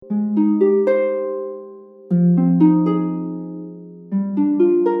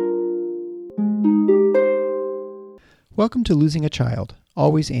Welcome to Losing a Child,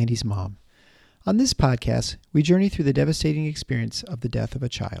 Always Andy's Mom. On this podcast, we journey through the devastating experience of the death of a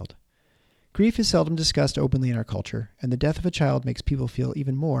child. Grief is seldom discussed openly in our culture, and the death of a child makes people feel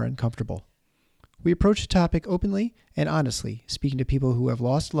even more uncomfortable. We approach the topic openly and honestly, speaking to people who have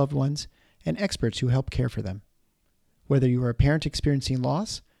lost loved ones and experts who help care for them. Whether you are a parent experiencing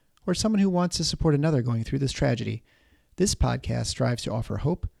loss or someone who wants to support another going through this tragedy, this podcast strives to offer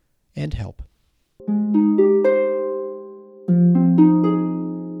hope and help.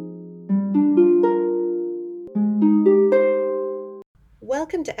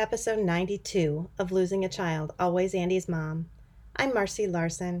 Welcome to episode 92 of Losing a Child, Always Andy's Mom. I'm Marcy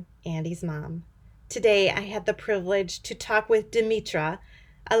Larson, Andy's mom. Today I had the privilege to talk with Dimitra,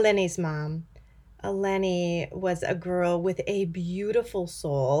 Eleni's mom. Eleni was a girl with a beautiful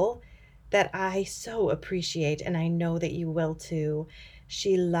soul that I so appreciate, and I know that you will too.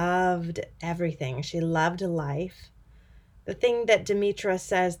 She loved everything. She loved life. The thing that Dimitra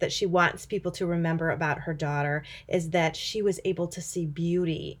says that she wants people to remember about her daughter is that she was able to see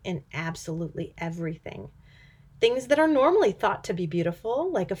beauty in absolutely everything. Things that are normally thought to be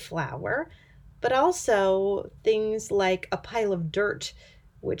beautiful, like a flower, but also things like a pile of dirt,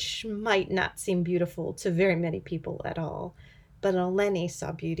 which might not seem beautiful to very many people at all. But Eleni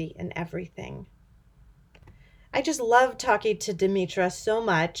saw beauty in everything. I just love talking to Dimitra so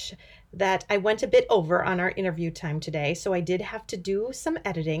much that I went a bit over on our interview time today, so I did have to do some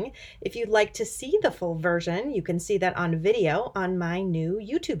editing. If you'd like to see the full version, you can see that on video on my new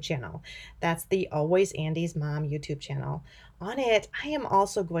YouTube channel. That's the Always Andy's Mom YouTube channel. On it, I am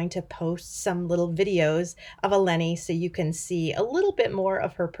also going to post some little videos of Eleni so you can see a little bit more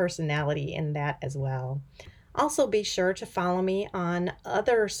of her personality in that as well. Also, be sure to follow me on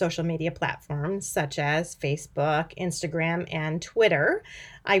other social media platforms such as Facebook, Instagram, and Twitter.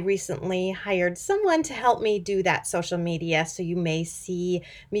 I recently hired someone to help me do that social media, so you may see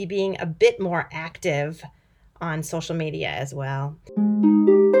me being a bit more active on social media as well.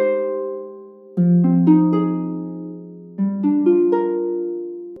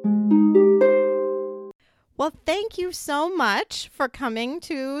 Well, thank you so much for coming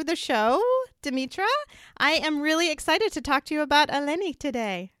to the show, Dimitra. I am really excited to talk to you about Eleni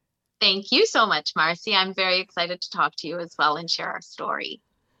today. Thank you so much, Marcy. I'm very excited to talk to you as well and share our story.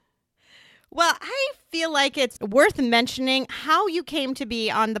 Well, I feel like it's worth mentioning how you came to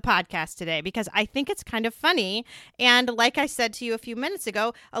be on the podcast today, because I think it's kind of funny. And like I said to you a few minutes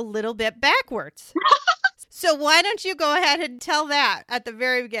ago, a little bit backwards. So why don't you go ahead and tell that at the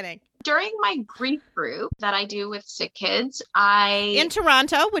very beginning? During my grief group that I do with Sick Kids, in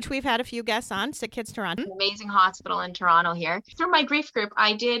Toronto, which we've had a few guests on, Sick Kids Toronto. An amazing hospital in Toronto here. Through my grief group,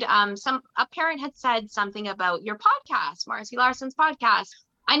 I did a parent had said something about your podcast, Marcy Larson's podcast.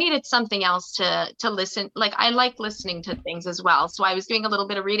 I needed something else to listen. Like, I like listening to things as well. So I was doing a little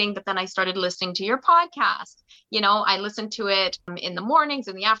bit of reading, but then I started listening to your podcast. You know, I listened to it in the mornings,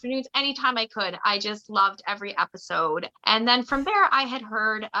 in the afternoons, anytime I could. I just loved every episode. And then from there, I had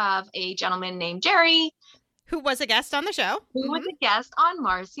heard of a gentleman named Jerry, who was a guest on the show. Who was a guest on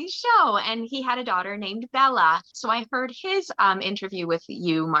Marcy's show. And he had a daughter named Bella. So I heard his interview with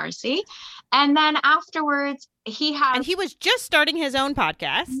you, Marcy. And then afterwards, he was just starting his own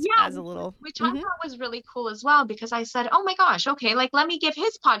podcast. Yeah, as a little, which I thought was really cool as well, because I said, oh my gosh, okay, like, let me give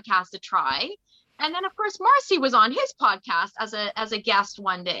his podcast a try. And then, of course, Marcy was on his podcast as a guest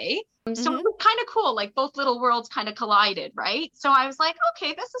one day. So it was kind of cool, like both little worlds kind of collided, right? So I was like,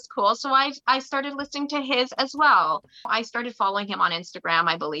 okay, this is cool. So I started listening to his as well. I started following him on Instagram,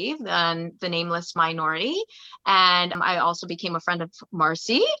 I believe, the Nameless Minority. And I also became a friend of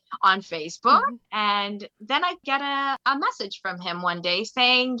Marcy on Facebook. And then I get a message from him one day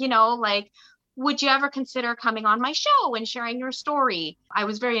saying, you know, like, would you ever consider coming on my show and sharing your story? I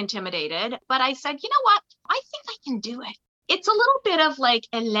was very intimidated, but I said, you know what? I think I can do it. It's a little bit of like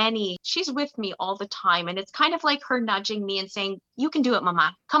Eleni. She's with me all the time. And it's kind of like her nudging me and saying, you can do it,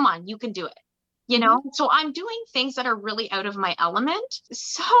 Mama. Come on, you can do it. You know, so I'm doing things that are really out of my element.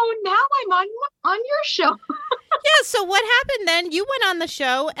 So now I'm on your show. Yeah. So what happened then? You went on the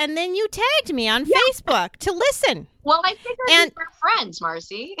show and then you tagged me on Facebook to listen. Well, I figured we were friends,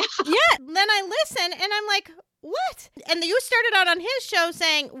 Marcy. Yeah. Then I listen and I'm like, what? And you started out on his show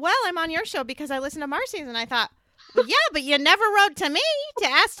saying, well, I'm on your show because I listened to Marcy's. And I thought, yeah, but you never wrote to me to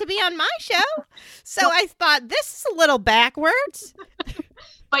ask to be on my show. So I thought, this is a little backwards.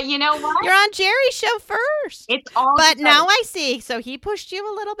 But you know what? You're on Jerry's show first. It's all. But now I see. So he pushed you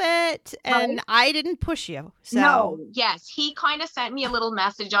a little bit, and I didn't push you. So. No. Yes, he kind of sent me a little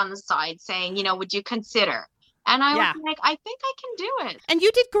message on the side saying, you know, would you consider? And I was like, I think I can do it. And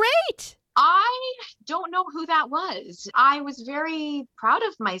you did great. I don't know who that was. I was very proud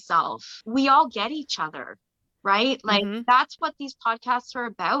of myself. We all get each other, right? Like that's what these podcasts are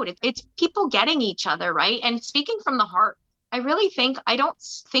about. It's people getting each other, right? And speaking from the heart. I really think I don't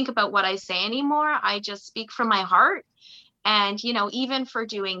think about what I say anymore. I just speak from my heart. And, you know, even for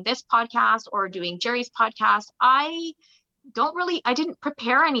doing this podcast or doing Jerry's podcast, I didn't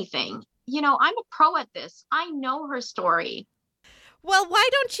prepare anything. You know, I'm a pro at this. I know her story. Well, why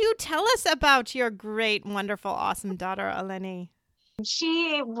don't you tell us about your great, wonderful, awesome daughter, Eleni?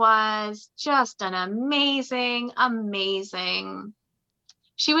 She was just an amazing,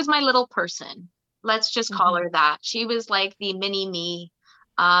 she was my little person. Let's just call her that. She was like the mini me.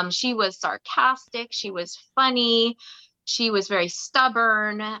 She was sarcastic. She was funny. She was very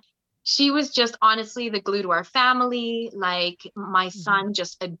stubborn. She was just honestly the glue to our family. Like my son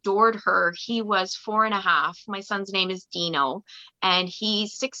just adored her. He was 4.5. My son's name is Dino, and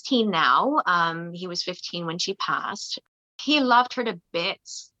he's 16 now. He was 15 when she passed. He loved her to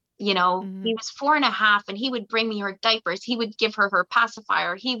bits. You know, he was 4.5 and he would bring me her diapers. He would give her her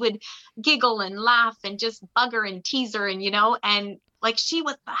pacifier. He would giggle and laugh and just bug her and tease her. And, you know, and like she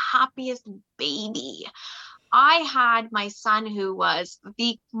was the happiest baby. I had my son who was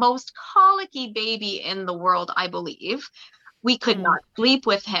the most colicky baby in the world, I believe. We could not sleep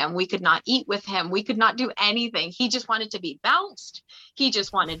with him. We could not eat with him. We could not do anything. He just wanted to be bounced. He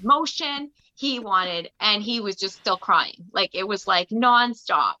just wanted motion. And he was just still crying. Like it was like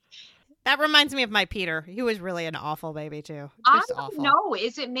nonstop. That reminds me of my Peter. He was really an awful baby too. I don't know.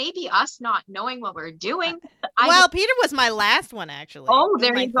 Is it maybe us not knowing what we're doing? Peter was my last one, actually. Oh,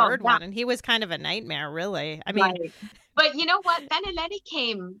 there you go. My third one, and he was kind of a nightmare, really. I mean, right. But you know what? Then Eleni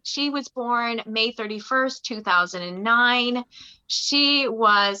came. She was born May 31st, 2009. She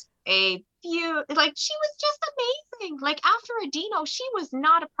was she was just amazing. Like after Adino, she was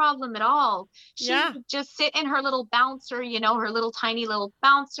not a problem at all. She would just sit in her little bouncer, you know, her little tiny little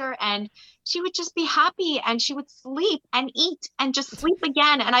bouncer, and she would just be happy and she would sleep and eat and just sleep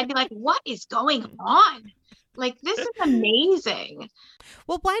again. And I'd be like, what is going on? Like, this is amazing.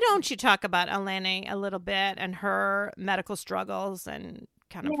 Well, why don't you talk about Eleni a little bit and her medical struggles and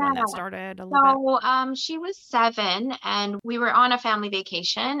kind of when that started a little bit? She was 7 and we were on a family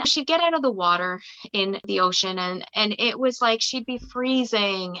vacation. She'd get out of the water in the ocean and it was like she'd be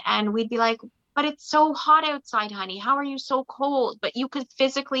freezing and we'd be like, but it's so hot outside, honey. How are you so cold? But you could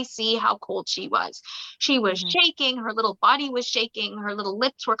physically see how cold she was. She was shaking. Her little body was shaking. Her little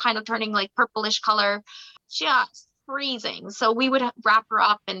lips were kind of turning like purplish color. Just freezing. So we would wrap her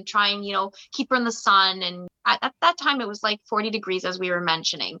up and try and, you know, keep her in the sun. And at that time, it was like 40 degrees, as we were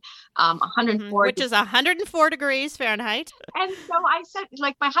mentioning, 104. Which is 104 degrees Fahrenheit. And so I said,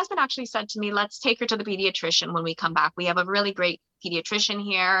 like, my husband actually said to me, let's take her to the pediatrician when we come back. We have a really great pediatrician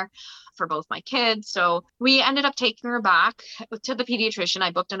here for both my kids. So we ended up taking her back to the pediatrician.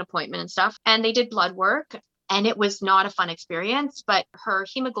 I booked an appointment and stuff, and they did blood work. And it was not a fun experience, but her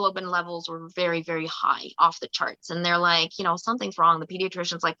hemoglobin levels were very, very high, off the charts. And they're like, you know, something's wrong. The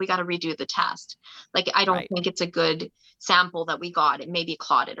pediatrician's like, we got to redo the test. Like, I don't think it's a good sample that we got. It may be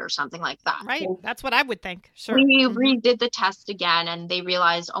clotted or something like that. Right. So that's what I would think. Sure. We redid the test again and they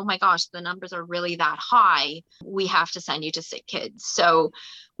realized, oh my gosh, the numbers are really that high. We have to send you to Sick Kids. So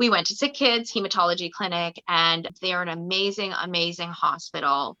we went to Sick Kids Hematology Clinic, and they're an amazing, amazing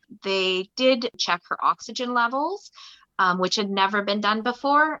hospital. They did check her oxygen levels, which had never been done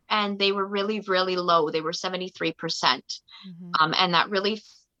before. And they were really, really low. They were 73%. And that really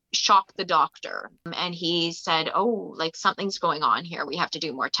shocked the doctor. And he said, oh, like something's going on here. We have to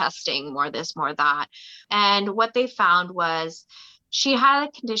do more testing, more this, more that. And what they found was she has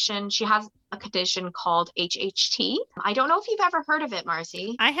a condition called HHT. I don't know if you've ever heard of it,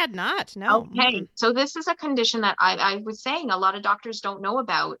 Marcy. I had not, no. Okay. So this is a condition that I was saying a lot of doctors don't know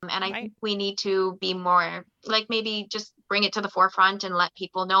about. And I think we need to be more, like, maybe just bring it to the forefront and let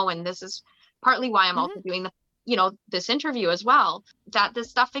people know. And this is partly why I'm also doing this interview as well, that this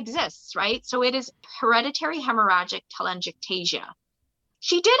stuff exists, right? So it is hereditary hemorrhagic telangiectasia.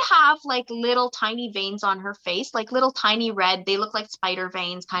 She did have like little tiny veins on her face, like little tiny red. They look like spider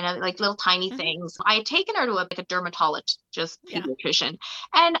veins, kind of like little tiny things. I had taken her to a dermatologist, pediatrician,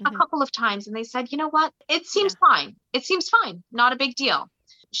 and a couple of times, and they said, you know what? It seems fine. It seems fine. Not a big deal.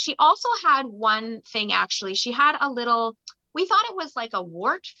 She also had one thing, actually. She had we thought it was like a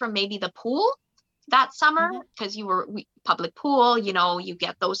wart from maybe the pool that summer, because public pool, you know, you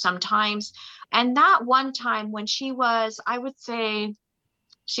get those sometimes. And that one time when she was, I would say,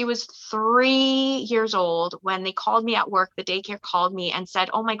 she was 3 years old when they called me at work. The daycare called me and said,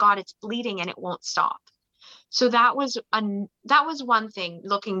 oh my God, it's bleeding and it won't stop. So that was one thing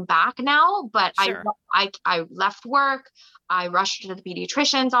looking back now, but Sure. I left work. I rushed to the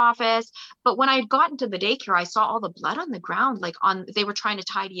pediatrician's office. But when I had gotten to the daycare, I saw all the blood on the ground, they were trying to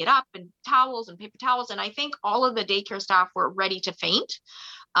tidy it up and towels and paper towels. And I think all of the daycare staff were ready to faint.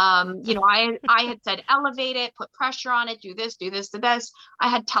 I had said, elevate it, put pressure on it, do this, do this. I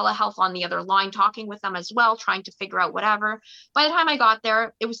had telehealth on the other line talking with them as well, trying to figure out whatever. By the time I got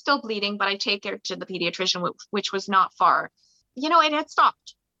there, it was still bleeding, but I take it to the pediatrician, which was not far. It had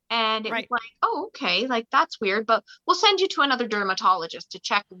stopped. And it was like, oh, okay, like that's weird, but we'll send you to another dermatologist to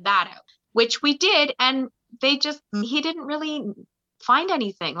check that out, which we did. And he didn't really find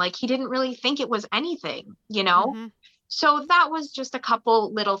anything. Like he didn't really think it was anything, Mm-hmm. So that was just a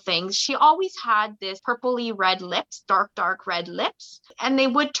couple little things. She always had this purpley red lips, dark red lips, and they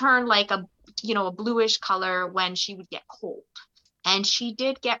would turn like a bluish color when she would get cold. And she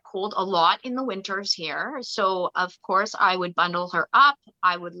did get cold a lot in the winters here. So of course I would bundle her up.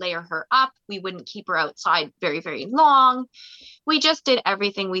 I would layer her up. We wouldn't keep her outside very, very long. We just did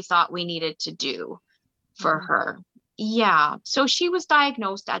everything we thought we needed to do for her. Yeah. So she was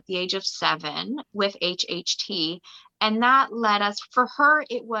diagnosed at the age of 7 with HHT. And that led us, for her,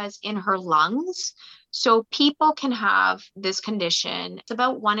 it was in her lungs. So people can have this condition. It's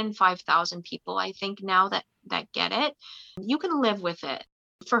about 1 in 5,000 people, I think, now that get it. You can live with it.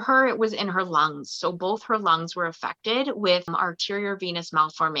 For her, it was in her lungs. So both her lungs were affected with arteriovenous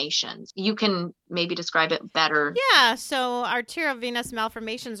malformations. You can maybe describe it better. Yeah. So arteriovenous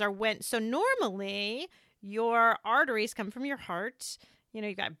malformations so normally your arteries come from your heart.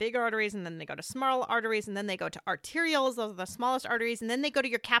 You've got big arteries, and then they go to small arteries, and then they go to arterioles, those are the smallest arteries, and then they go to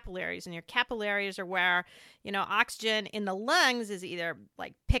your capillaries. And your capillaries are where, oxygen in the lungs is either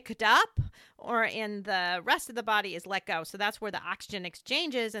like picked up or in the rest of the body is let go. So that's where the oxygen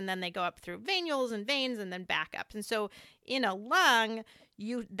exchanges, and then they go up through venules and veins and then back up. And so in a lung,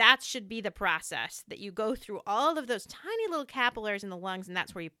 that should be the process, that you go through all of those tiny little capillaries in the lungs, and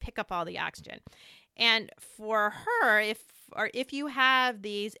that's where you pick up all the oxygen. And for her, if you have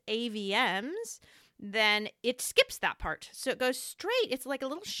these AVMs, then it skips that part. So it goes straight. It's like a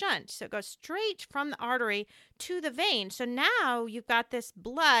little shunt. So it goes straight from the artery to the vein. So now you've got this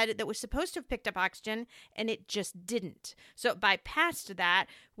blood that was supposed to have picked up oxygen, and it just didn't. So it bypassed that,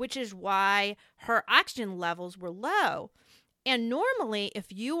 which is why her oxygen levels were low. And normally, if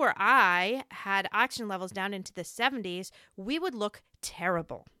you or I had oxygen levels down into the 70s, we would look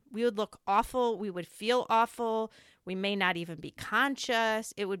terrible. We would look awful. We would feel awful. We may not even be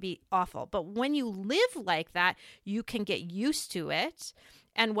conscious. It would be awful. But when you live like that, you can get used to it.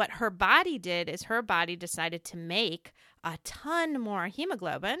 And what her body did is her body decided to make a ton more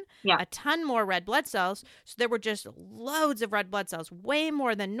hemoglobin, a ton more red blood cells. So there were just loads of red blood cells, way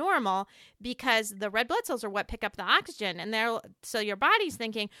more than normal, because the red blood cells are what pick up the oxygen. And so your body's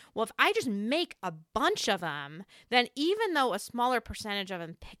thinking, well, if I just make a bunch of them, then even though a smaller percentage of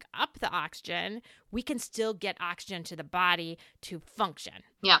them pick up the oxygen, we can still get oxygen to the body to function.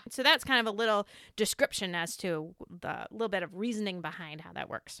 Yeah. So that's kind of a little description as to the little bit of reasoning behind how that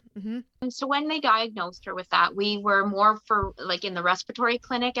works. Mm-hmm. And so when they diagnosed her with that, we were more for like in the respiratory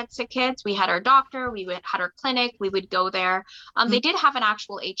clinic at Sick Kids. We had our doctor, had our clinic, we would go there. They did have an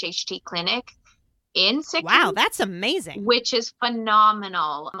actual HHT clinic in Sick Kids. Wow, that's amazing. Which is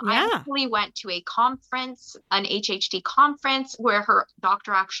phenomenal. Yeah. I actually went to a conference, an HHT conference, where her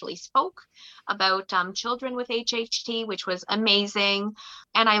doctor actually spoke about children with HHT, which was amazing.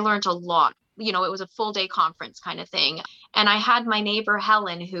 And I learned a lot. It was a full day conference kind of thing. And I had my neighbor,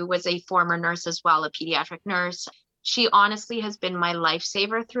 Helen, who was a former nurse as well, a pediatric nurse. She honestly has been my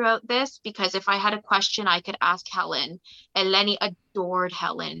lifesaver throughout this, because if I had a question, I could ask Helen. Eleni adored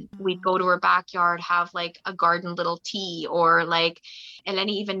Helen. We'd go to her backyard, have like a garden little tea, or like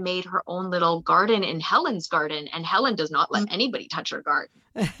Eleni even made her own little garden in Helen's garden, and Helen does not let anybody touch her garden.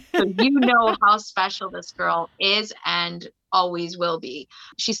 So you know how special this girl is and always will be.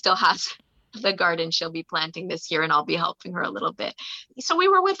 She still has the garden she'll be planting this year, and I'll be helping her a little bit. So we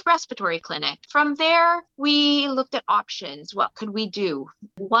were with respiratory clinic. From there, we looked at options. What could we do?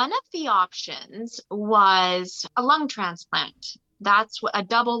 One of the options was a lung transplant. That's what a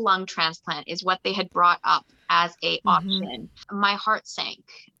double lung transplant is, what they had brought up as a option. My heart sank.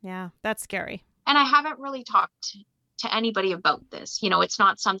 Yeah, that's scary. And I haven't really talked to anybody about this. It's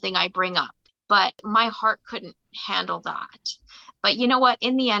not something I bring up, but my heart couldn't handle that. But you know what?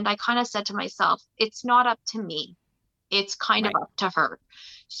 In the end, I kind of said to myself, it's not up to me. It's kind of Right. up to her.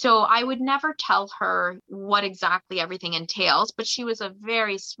 So I would never tell her what exactly everything entails, but she was a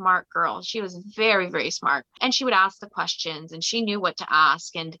very smart girl. She was very, very smart. And she would ask the questions and she knew what to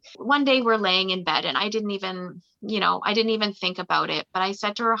ask. And one day we're laying in bed and I didn't even think about it. But I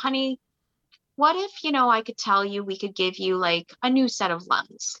said to her, honey, what if, I could tell you we could give you like a new set of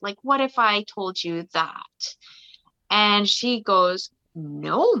lungs? Like, what if I told you that? And she goes,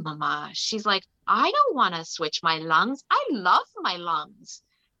 no, mama. She's like, I don't want to switch my lungs. I love my lungs.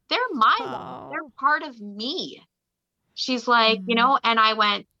 They're my lungs. They're Oh. part of me. She's like, Mhm. and I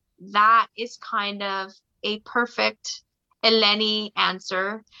went, that is kind of a perfect Eleni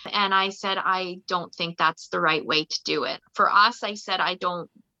answer. And I said, I don't think that's the right way to do it. For us, I said, I don't,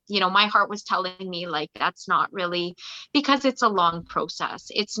 my heart was telling me like, that's not really, because it's a long process.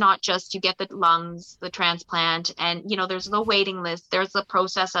 It's not just you get the lungs, the transplant, and, there's the waiting list, there's the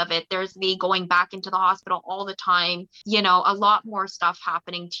process of it, there's the going back into the hospital all the time, a lot more stuff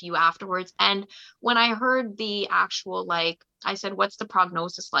happening to you afterwards. And when I heard the actual, like, I said, what's the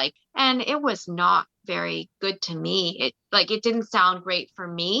prognosis like? And it was not very good to me. It didn't sound great for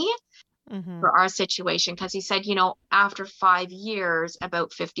me Mhm. for our situation, because he said, after 5 years,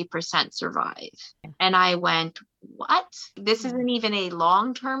 about 50% survive. And I went, what? This isn't even a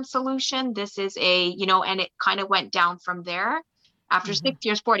long-term solution. This is and it kind of went down from there. After Mhm. 6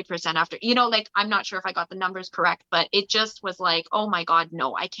 years, 40%. After, I'm not sure if I got the numbers correct, but it just was like, oh my God,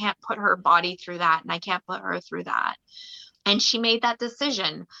 no, I can't put her body through that. And I can't put her through that. And she made that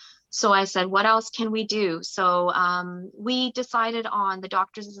decision. So I said, what else can we do? So the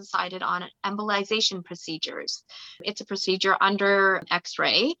doctors decided on embolization procedures. It's a procedure under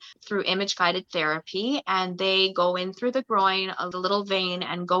X-ray through image guided therapy. And they go in through the groin, a little vein,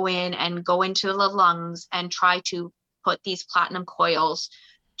 and go into the lungs and try to put these platinum coils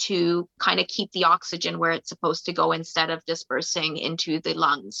to kind of keep the oxygen where it's supposed to go instead of dispersing into the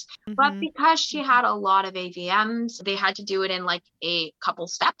lungs. But Mhm. because she had a lot of AVMs, they had to do it in like a couple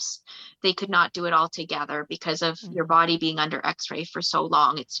steps. They could not do it all together because of your body being under X-ray for so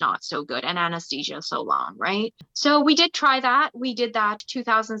long. It's not so good, and anesthesia so long, right? So we did try that. We did that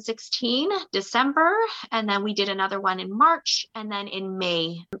 2016, December, and then we did another one in March, and then in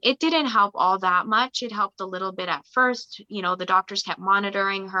May. It didn't help all that much. It helped a little bit at first. The doctors kept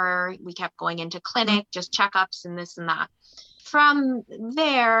monitoring her. We kept going into clinic, just checkups and this and that. From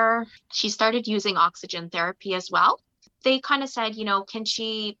there, she started using oxygen therapy as well. They kind of said, can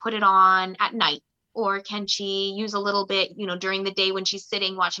she put it on at night? Or can she use a little bit, during the day when she's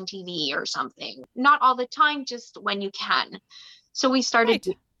sitting watching TV or something? Not all the time, just when you can. So we started,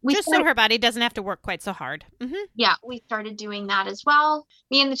 Right. we Just so her body doesn't have to work quite so hard. yeah, we started doing that as well.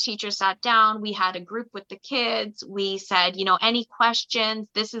 Me and the teacher sat down. We had a group with the kids. We said, any questions?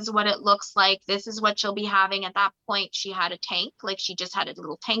 This is what it looks like. This is what she'll be having. At that point, she had a tank. Like, she just had a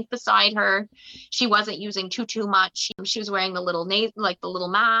little tank beside her. She wasn't using too much. She was wearing the little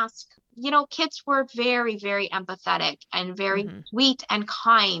mask. Kids were very, very empathetic and very sweet and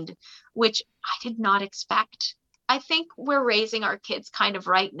kind, which I did not expect. I think we're raising our kids kind of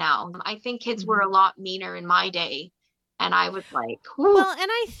right now. I think kids were a lot meaner in my day. And I was like, whew. Well, and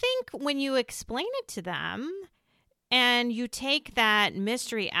I think when you explain it to them and you take that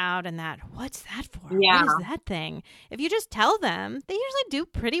mystery out and that, what's that for? Yeah. What is that thing? If you just tell them, they usually do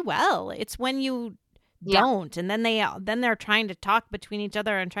pretty well. It's when you Yeah. don't, and then they're trying to talk between each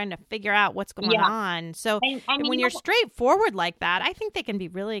other and trying to figure out what's going Yeah. on. So And when you're straightforward like that, I think they can be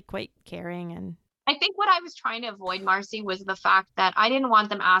really quite caring. And I think what I was trying to avoid, Marcy, was the fact that I didn't want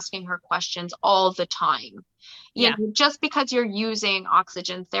them asking her questions all the time. Yeah. Just because you're using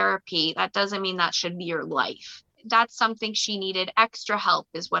oxygen therapy, that doesn't mean that should be your life. That's something she needed. Extra help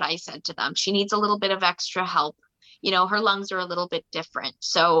is what I said to them. She needs a little bit of extra help. Her lungs are a little bit different.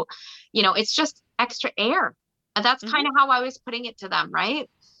 So, it's just extra air. And that's kind of how I was putting it to them, right?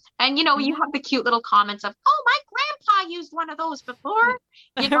 And, you have the cute little comments of, oh, my grandpa used one of those before.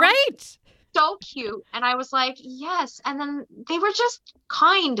 Right. So cute. And I was like, yes. And then they were just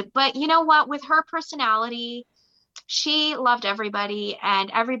kind. But you know what? With her personality, she loved everybody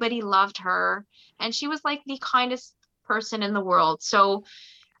and everybody loved her. And she was like the kindest person in the world. So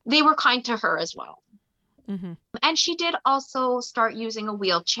they were kind to her as well. And she did also start using a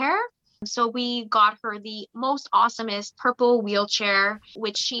wheelchair. So we got her the most awesomest purple wheelchair,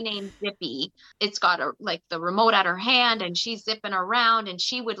 which she named Zippy. It's got the remote at her hand and she's zipping around, and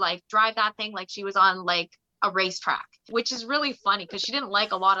she would drive that thing like she was on a racetrack, which is really funny because she didn't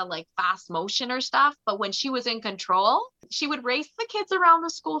like a lot of like fast motion or stuff. But when she was in control, she would race the kids around the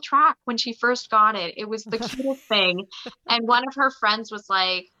school track when she first got it. It was the cutest thing. And one of her friends was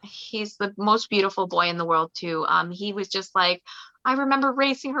like, he's the most beautiful boy in the world too. He was just like, I remember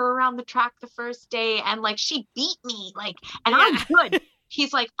racing her around the track the first day and like she beat me, like, and I'm good.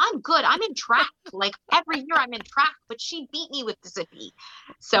 He's like, I'm good. I'm in track. Like every year I'm in track, but she beat me with the zippy.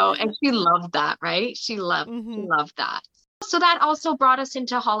 So, and she loved that, right? She loved that. So that also brought us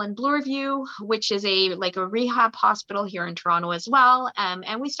into Holland Bloorview, which is a rehab hospital here in Toronto as well.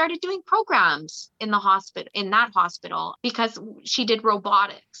 And we started doing programs in that hospital because she did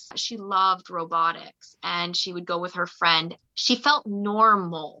robotics. She loved robotics and she would go with her friend. She felt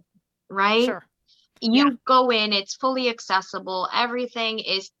normal, right? Sure. You go in, it's fully accessible. Everything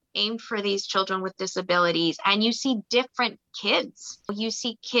is aimed for these children with disabilities, and you see different kids. You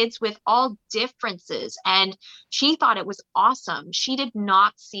see kids with all differences, and she thought it was awesome. She did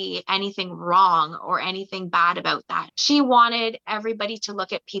not see anything wrong or anything bad about that. She wanted everybody to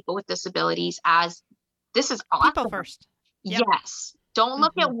look at people with disabilities as, this is awesome. People first. Yep. Yes. Don't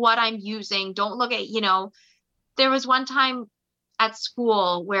look at what I'm using. Don't look at, there was one time at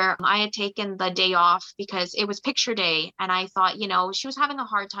school where I had taken the day off because it was picture day. And I thought, she was having a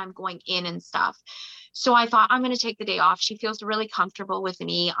hard time going in and stuff. So I thought, I'm going to take the day off. She feels really comfortable with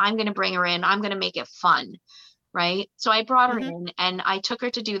me. I'm going to bring her in. I'm going to make it fun. Right. So I brought her in and I took her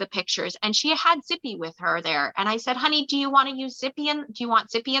to do the pictures, and she had Zippy with her there. And I said, honey, do you want to use Zippy? Do you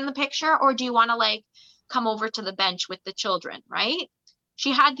want Zippy in the picture, or do you want to come over to the bench with the children? Right.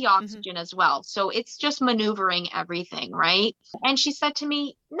 She had the oxygen as well. So it's just maneuvering everything, right? And she said to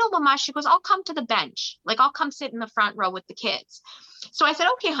me, no, Mama, she goes, I'll come to the bench. I'll come sit in the front row with the kids. So I said,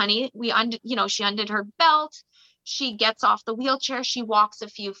 okay, honey, she undid her belt. She gets off the wheelchair. She walks a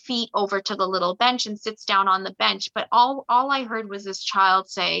few feet over to the little bench and sits down on the bench. But all I heard was this child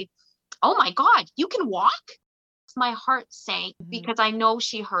say, oh my God, you can walk? My heart sank because I know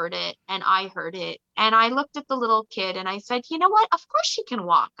she heard it and I heard it. And I looked at the little kid and I said, you know what? Of course she can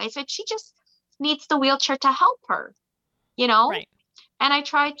walk. I said, she just needs the wheelchair to help her, Right. And I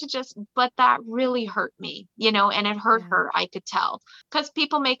tried to but that really hurt me, and it hurt her, I could tell, because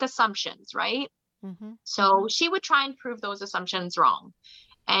people make assumptions, right? So she would try and prove those assumptions wrong.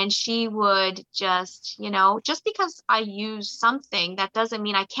 And she would just, just because I use something, that doesn't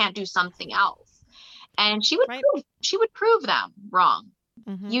mean I can't do something else. And she would prove them wrong.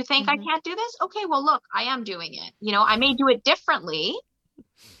 You think I can't do this? Okay, well, look, I am doing it. I may do it differently,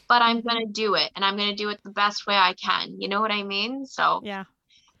 but I'm going to do it, and I'm going to do it the best way I can. You know what I mean? So, yeah.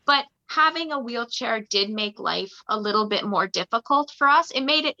 But having a wheelchair did make life a little bit more difficult for us. It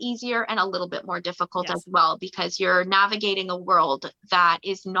made it easier and a little bit more difficult as well, because you're navigating a world that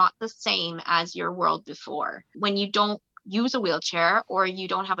is not the same as your world before. When you don't use a wheelchair, or you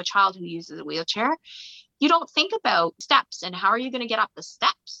don't have a child who uses a wheelchair, you don't think about steps and how are you going to get up the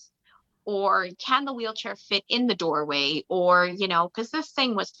steps, or can the wheelchair fit in the doorway, or because this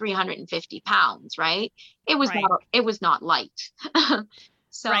thing was 350 pounds, right? It was not light.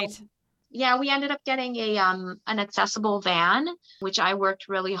 So yeah, we ended up getting an accessible van, which I worked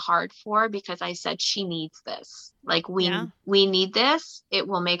really hard for, because I said, she needs this. We need this. It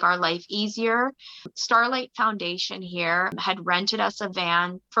will make our life easier. Starlight Foundation here had rented us a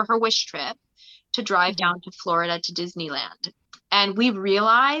van for her wish trip to drive down to Florida to Disneyland. And we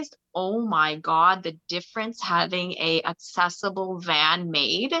realized, oh my God, the difference having a accessible van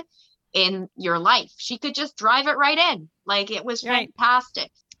made in your life. She could just drive it right in. It was fantastic.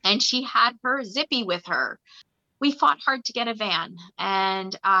 And she had her Zippy with her. We fought hard to get a van,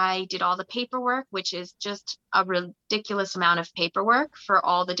 and I did all the paperwork, which is just a ridiculous amount of paperwork for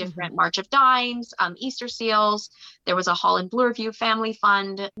all the different March of Dimes, Easter seals. There was a Holland Bloorview Family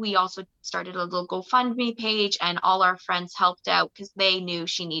Fund. We also started a little GoFundMe page, and all our friends helped out because they knew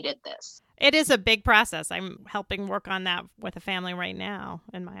she needed this. It is a big process. I'm helping work on that with a family right now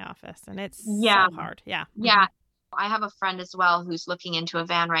in my office, and it's so hard. Yeah. Yeah. I have a friend as well who's looking into a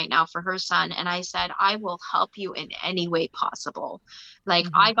van right now for her son. And I said, I will help you in any way possible.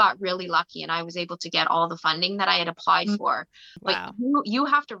 I got really lucky and I was able to get all the funding that I had applied for. But you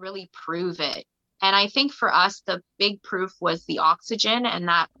have to really prove it. And I think for us, the big proof was the oxygen. And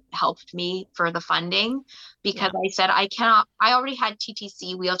that helped me for the funding, because I said, I already had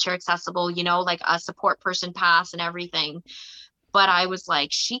TTC, wheelchair accessible, a support person pass and everything. But I was like,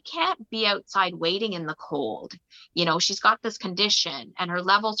 she can't be outside waiting in the cold. She's got this condition, and her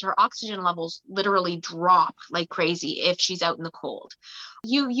oxygen levels literally drop like crazy if she's out in the cold.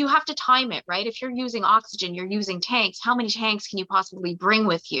 You have to time it, right? If you're using oxygen, you're using tanks. How many tanks can you possibly bring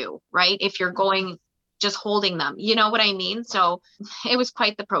with you, right? If you're going just holding them. You know what I mean? So it was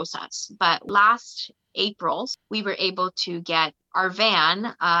quite the process. But last April, we were able to get our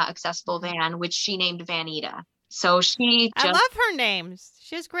van, accessible van, which she named Vanita. So I love her names.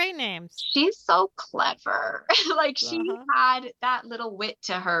 She has great names. She's so clever. Like she had that little wit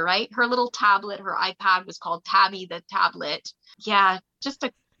to her, right? Her little tablet, her iPad was called Tabby the tablet. Yeah, just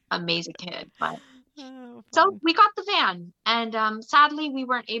an amazing kid. But so we got the van, and sadly we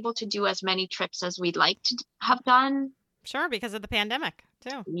weren't able to do as many trips as we'd like to have done. Sure, because of the pandemic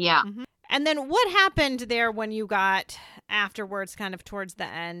too. Yeah. And then what happened there when you got afterwards, kind of towards the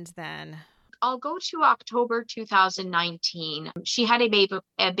end then? I'll go to October 2019. She had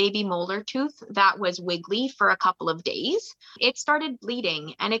a baby molar tooth that was wiggly for a couple of days. It started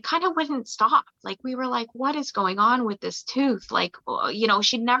bleeding and it kind of wouldn't stop. Like we were like, what is going on with this tooth? Like, you know,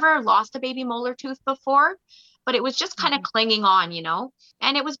 she'd never lost a baby molar tooth before, but it was just kind of clinging on, you know,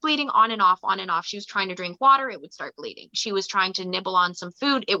 and it was bleeding on and off, on and off. She was trying to drink water, it would start bleeding. She was trying to nibble on some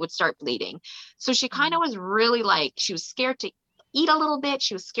food, it would start bleeding. So she kind of was really like, she was scared to eat a little bit.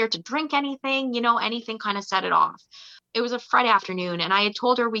 She was scared to drink anything, you know, anything kind of set it off. It was a Friday afternoon and I had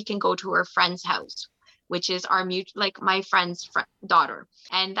told her we can go to her friend's house, which is our my friend's daughter.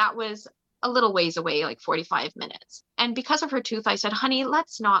 And that was a little ways away, like 45 minutes. And because of her tooth, I said, honey,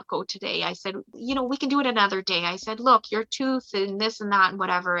 let's not go today. I said, you know, we can do it another day. I said, look, your tooth and this and that and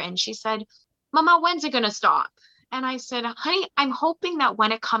whatever. And she said, Mama, when's it going to stop? And I said, honey, I'm hoping that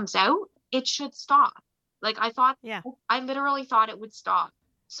when it comes out, it should stop. Like I literally thought it would stop.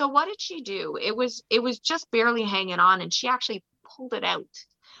 So what did she do? It was just barely hanging on, and she actually pulled it out,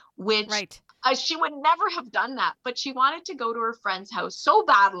 which she would never have done that, but she wanted to go to her friend's house so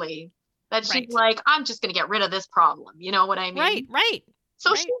badly that she's like, I'm just going to get rid of this problem. You know what I mean? Right.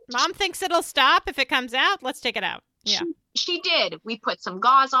 So Mom thinks it'll stop if it comes out. Let's take it out. Yeah. She did. We put some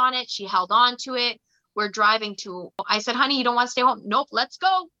gauze on it. She held on to it. We're driving I said, honey, you don't want to stay home? Nope, let's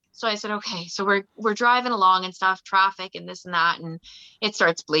go. So I said, okay, so we're driving along and stuff, traffic and this and that, and it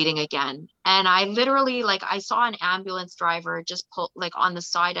starts bleeding again. And I literally, like, I saw an ambulance driver just pull, like, on the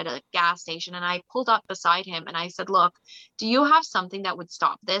side at a gas station, and I pulled up beside him and I said, look, do you have something that would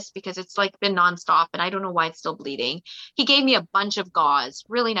stop this? Because it's like been nonstop and I don't know why it's still bleeding. He gave me a bunch of gauze,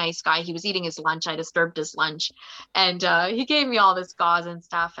 really nice guy. He was eating his lunch. I disturbed his lunch, and he gave me all this gauze and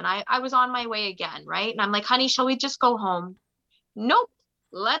stuff. And I was on my way again, right? And I'm like, honey, shall we just go home? Nope.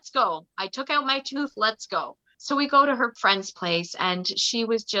 Let's go. I took out my tooth. Let's go. So we go to her friend's place and she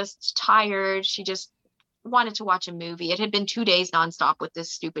was just tired. She just wanted to watch a movie. It had been 2 days nonstop with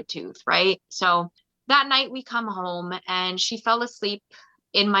this stupid tooth, right? So that night we come home and she fell asleep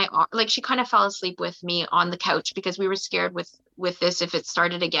in my arm. Like she kind of fell asleep with me on the couch because we were scared with this. If it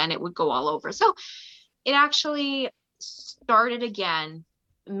started again, it would go all over. So it actually started again,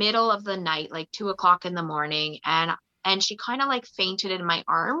 middle of the night, like 2:00 in the morning. And she kind of like fainted in my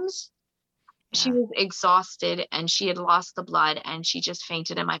arms. Yeah. She was exhausted and she had lost the blood and she just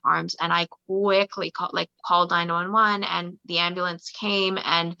fainted in my arms. And I quickly called 911 and the ambulance came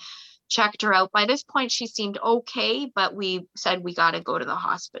and checked her out. By this point, she seemed okay, but we said we got to go to the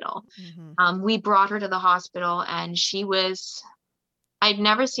hospital. Mm-hmm. We brought her to the hospital and I'd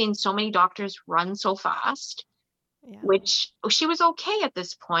never seen so many doctors run so fast. Yeah. Which she was okay at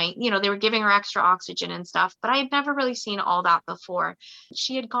this point. You know, they were giving her extra oxygen and stuff, but I had never really seen all that before.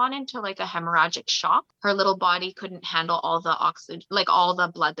 She had gone into like a hemorrhagic shock. Her little body couldn't handle all the oxygen, like all the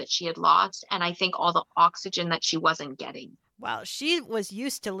blood that she had lost. And I think all the oxygen that she wasn't getting. Well, she was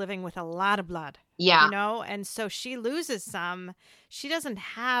used to living with a lot of blood. Yeah. You know, and so she loses some. She doesn't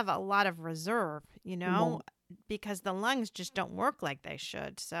have a lot of reserve, you know, because the lungs just don't work like they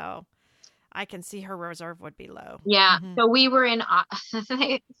should. So I can see her reserve would be low. Yeah. Mm-hmm. So we were in,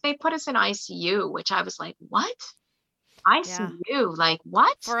 they put us in ICU, which I was like, what? ICU? Yeah. Like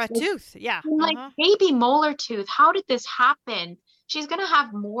what? For a tooth. Yeah. Like baby molar tooth. How did this happen? She's going to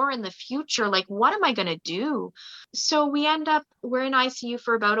have more in the future. Like, what am I going to do? So we're in ICU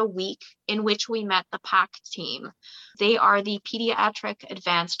for about a week, in which we met the PACT team. They are the pediatric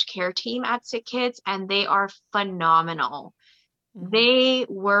advanced care team at Sick Kids, and they are phenomenal. They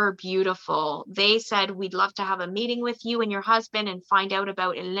were beautiful. They said, we'd love to have a meeting with you and your husband and find out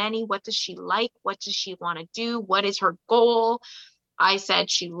about Eleni. What does she like? What does she want to do? What is her goal? I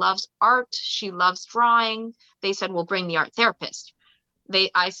said, she loves art. She loves drawing. They said, we'll bring the art therapist. They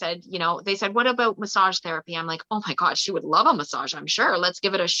said, what about massage therapy? I'm like, oh my gosh, she would love a massage. I'm sure. Let's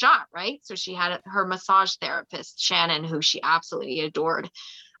give it a shot. Right. So she had her massage therapist, Shannon, who she absolutely adored.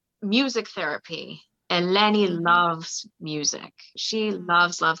 Music therapy. Eleni loves music. She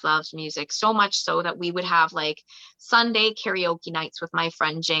loves music, so much so that we would have like Sunday karaoke nights with my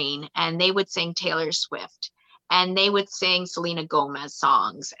friend Jane, and they would sing Taylor Swift, and they would sing Selena Gomez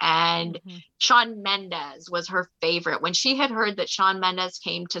songs, and Shawn Mendes was her favorite. When she had heard that Shawn Mendes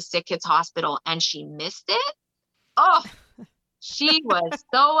came to Sick Kids Hospital and she missed it, oh, she was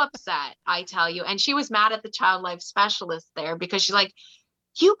so upset, I tell you. And she was mad at the child life specialist there because she's like,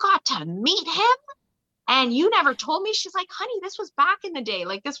 you got to meet him and you never told me. She's like, honey, this was back in the day.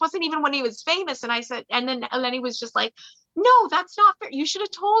 Like, this wasn't even when he was famous. And I said, and then Eleni was just like, no, that's not fair. You should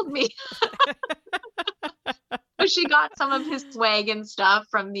have told me. So she got some of his swag and stuff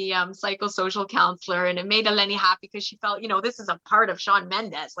from the psychosocial counselor, and it made Eleni happy because she felt, this is a part of Shawn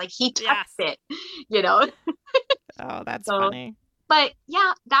Mendes. Like, he touched it, Oh, that's funny. But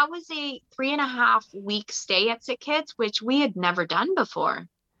yeah, that was a 3.5-week stay at Sick Kids, which we had never done before.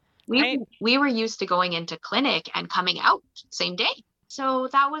 We were used to going into clinic and coming out same day. So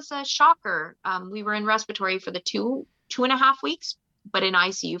that was a shocker. We were in respiratory for the 2.5 weeks, but in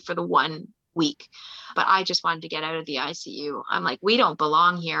ICU for the 1 week. But I just wanted to get out of the ICU. I'm like, we don't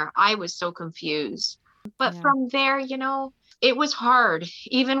belong here. I was so confused. But from there, it was hard.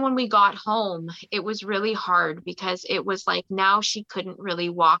 Even when we got home, it was really hard because it was like now she couldn't really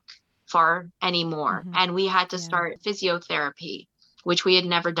walk far anymore. And we had to start physiotherapy, which we had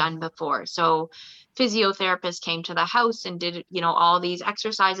never done before. So physiotherapists came to the house and did, all these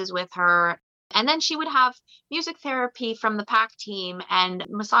exercises with her. And then she would have music therapy from the PAC team and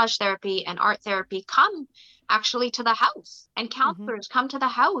massage therapy and art therapy come actually to the house, and counselors come to the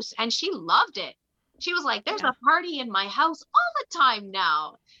house, and she loved it. She was like, there's a party in my house all the time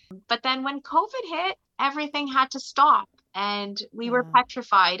now. But then when COVID hit, everything had to stop. And we were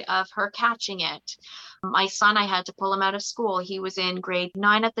petrified of her catching it. My son, I had to pull him out of school. He was in grade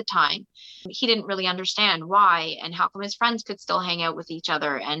 9 at the time. He didn't really understand why and how come his friends could still hang out with each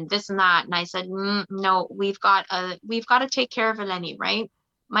other and this and that. And I said, no, we've got to take care of Eleni, right?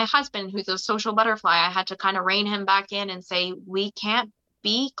 My husband, who's a social butterfly, I had to kind of rein him back in and say, we can't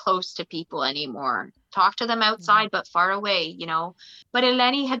be close to people anymore. Talk to them outside, but far away, But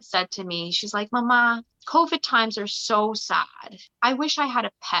Eleni had said to me, she's like, Mama, COVID times are so sad. I wish I had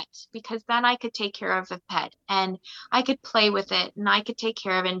a pet because then I could take care of a pet and I could play with it and I could take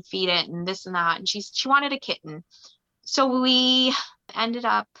care of it and feed it and this and that. And she wanted a kitten. So we ended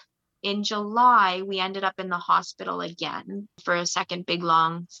up in July, we ended up in the hospital again for a second big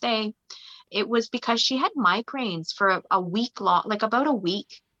long stay. It was because she had migraines for a week long, like about a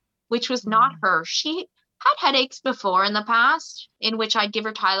week, which was not her. She had headaches before in the past in which I'd give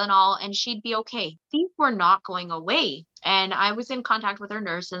her Tylenol and she'd be okay. These were not going away. And I was in contact with her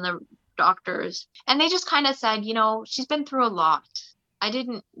nurse and the doctors, and they just kind of said, she's been through a lot. I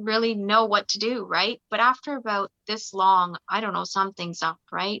didn't really know what to do, right? But after about this long, I don't know, something's up,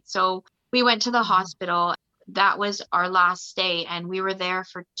 right? So we went to the hospital. That was our last stay, and we were there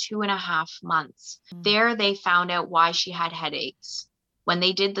for 2.5 months. There they found out why she had headaches. When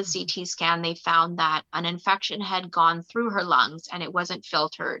they did the CT scan, they found that an infection had gone through her lungs and it wasn't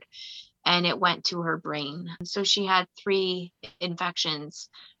filtered, and it went to her brain. So she had 3 infections.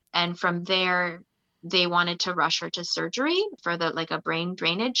 And from there, they wanted to rush her to surgery for a brain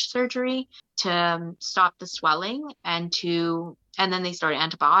drainage surgery to stop the swelling and then they started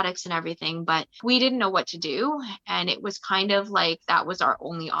antibiotics and everything, but we didn't know what to do. And it was kind of like that was our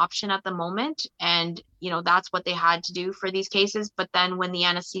only option at the moment. And, that's what they had to do for these cases. But then when the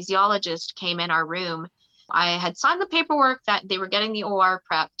anesthesiologist came in our room, I had signed the paperwork that they were getting the OR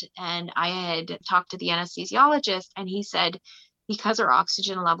prepped. And I had talked to the anesthesiologist, and he said, because her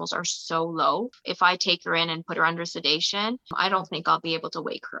oxygen levels are so low, if I take her in and put her under sedation, I don't think I'll be able to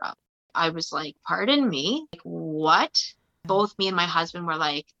wake her up. I was like, pardon me? Like, what? Both me and my husband were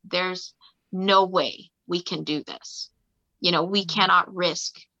like, there's no way we can do this. We cannot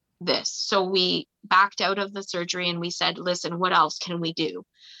risk this. So we backed out of the surgery and we said, listen, what else can we do?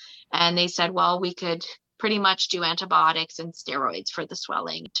 And they said, well, we could pretty much do antibiotics and steroids for the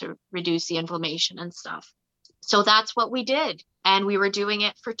swelling to reduce the inflammation and stuff. So that's what we did. And we were doing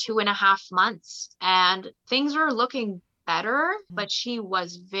it for 2.5 months, and things were looking better, but she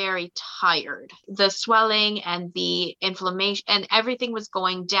was very tired. The swelling and the inflammation and everything was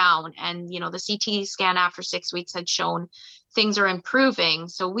going down. And, the CT scan after 6 weeks had shown things are improving.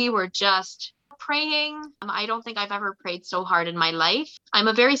 So we were just praying. I don't think I've ever prayed so hard in my life. I'm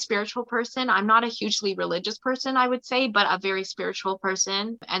a very spiritual person. I'm not a hugely religious person, I would say, but a very spiritual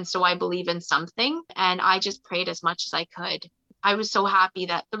person. And so I believe in something. And I just prayed as much as I could. I was so happy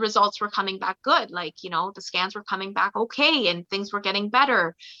that the results were coming back good. The scans were coming back okay and things were getting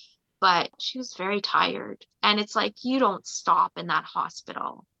better. but she was very tired. And it's like, you don't stop in that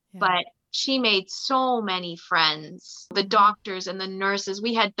hospital. Yeah. But she made so many friends. The Mhm. doctors and the nurses,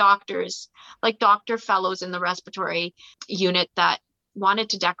 we had doctors, like doctor fellows in the respiratory unit that wanted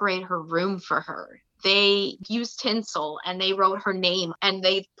to decorate her room for her. They used tinsel and they wrote her name and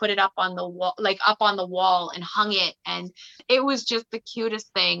they put it up on the wall, like up on the wall, and hung it. And it was just the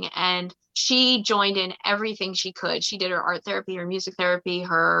cutest thing. And she joined in everything she could. She did her art therapy, her music therapy,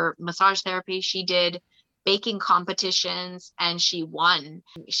 her massage therapy. She did baking competitions and she won.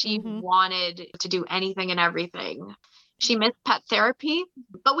 She Mhm. wanted to do anything and everything. She missed pet therapy,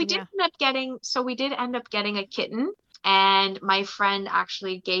 but we did Yeah. end up getting a kitten. And my friend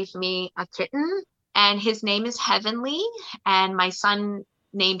actually gave me a kitten, and his name is Heavenly. And my son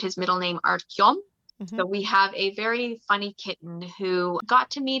named his middle name Artyom. Mhm. So we have a very funny kitten who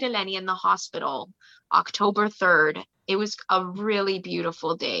got to meet Eleni in the hospital October 3rd. It was a really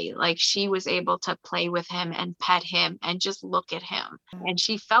beautiful day. Like, she was able to play with him and pet him and just look at him. And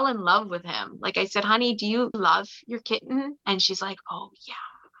she fell in love with him. Like, I said, honey, do you love your kitten? And she's like, oh, yeah.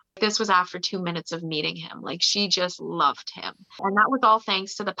 This was after 2 minutes of meeting him. Like, she just loved him. And that was all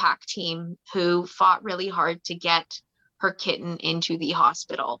thanks to the PAC team, who fought really hard to get her kitten into the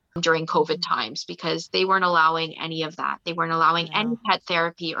hospital during COVID times, because they weren't allowing any of that. They weren't allowing any No. pet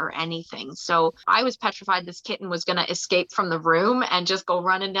therapy or anything. So I was petrified this kitten was going to escape from the room and just go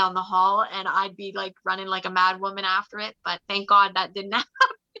running down the hall, and I'd be like running like a mad woman after it. But thank God that didn't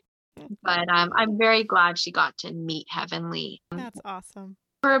happen. But I'm very glad she got to meet Heavenly. That's awesome.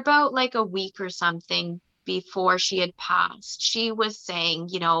 For about like a week or something before she had passed, she was saying,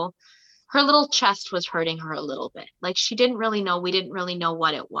 her little chest was hurting her a little bit. Like, we didn't really know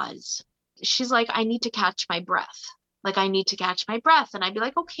what it was. She's like, I need to catch my breath. Like, I need to catch my breath. And I'd be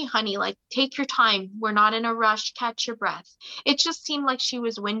like, okay, honey, like, take your time. We're not in a rush. Catch your breath. It just seemed like she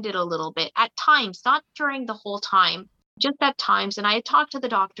was winded a little bit at times, not during the whole time, just at times. And I had talked to the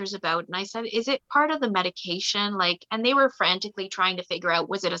doctors about it, and I said, is it part of the medication? Like, and they were frantically trying to figure out,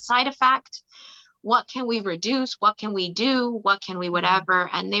 was it a side effect? What can we reduce? What can we do? What can we whatever?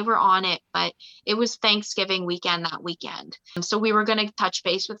 And they were on it, but it was Thanksgiving weekend that weekend. So we were going to touch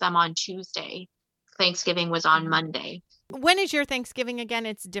base with them on Tuesday. Thanksgiving was on Monday. When is your Thanksgiving again?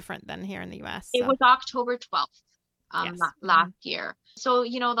 It's different than here in the U.S. It was October 12th. Yes. Last year. So,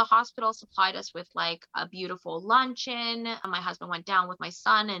 the hospital supplied us with like a beautiful luncheon. My husband went down with my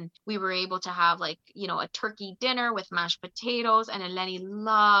son, and we were able to have like, a turkey dinner with mashed potatoes. And Eleni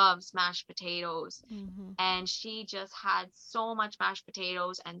loves mashed potatoes. Mhm. And she just had so much mashed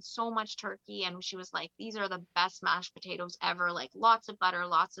potatoes and so much turkey. And she was like, these are the best mashed potatoes ever. Like, lots of butter,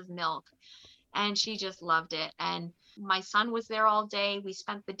 lots of milk. And she just loved it. And my son was there all day. We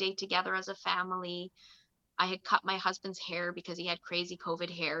spent the day together as a family. I had cut my husband's hair because he had crazy COVID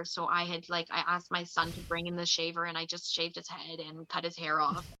hair. So I asked my son to bring in the shaver, and I just shaved his head and cut his hair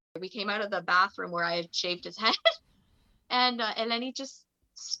off. We came out of the bathroom where I had shaved his head, and Eleni just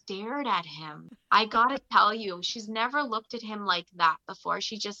stared at him. I gotta tell you, she's never looked at him like that before.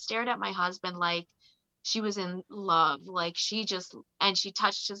 She just stared at my husband like she was in love. Like, she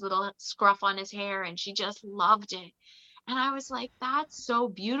touched his little scruff on his hair, and she just loved it. And I was like, that's so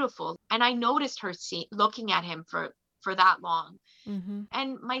beautiful. And I noticed her looking at him for that long. Mm-hmm.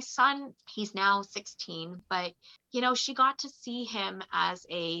 And my son, he's now 16, but, she got to see him as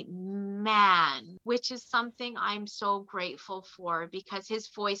a man, which is something I'm so grateful for, because his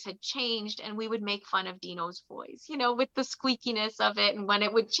voice had changed, and we would make fun of Dino's voice, with the squeakiness of it, and when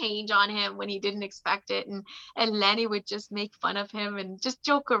it would change on him when he didn't expect it. And Lenny would just make fun of him and just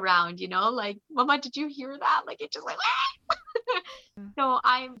joke around, like, Mama, did you hear that? Like, it just like, so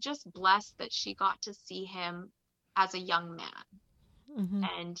I'm just blessed that she got to see him as a young man. Mm-hmm.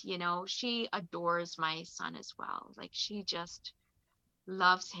 And, she adores my son as well. Like, she just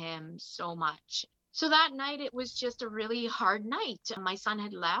loves him so much. So that night, it was just a really hard night. My son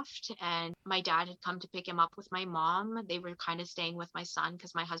had left, and my dad had come to pick him up with my mom. They were kind of staying with my son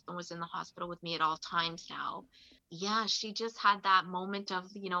because my husband was in the hospital with me at all times now. Yeah, she just had that moment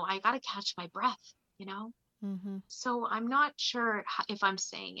of, I got to catch my breath, Mm-hmm. So I'm not sure if I'm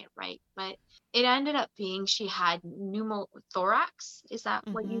saying it right, but it ended up being she had pneumothorax. Is that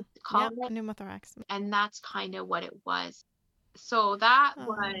what you call it? Pneumothorax. And that's kind of what it was. So that Oh.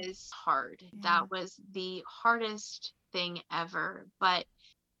 was hard. Yeah. That was the hardest thing ever. But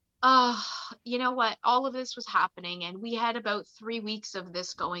You know what? All of this was happening, and we had about 3 weeks of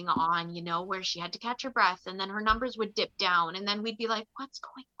this going on, where she had to catch her breath, and then her numbers would dip down, and then we'd be like, what's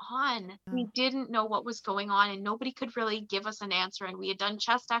going on? We didn't know what was going on, and nobody could really give us an answer. And we had done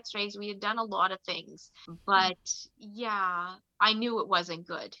chest x-rays, we had done a lot of things, but yeah, I knew it wasn't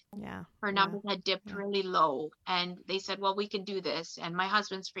good. Yeah. Her numbers had dipped really low, and they said, well, we can do this. And my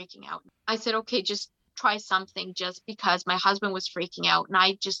husband's freaking out. I said, okay, just try something, just because my husband was freaking out, and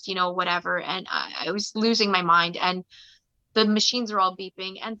I just, whatever. And I was losing my mind, and the machines are all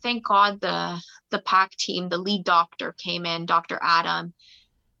beeping. And thank God the PAC team, the lead doctor came in, Dr. Adam,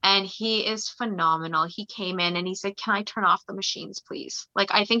 and he is phenomenal. He came in and he said, can I turn off the machines, please? Like,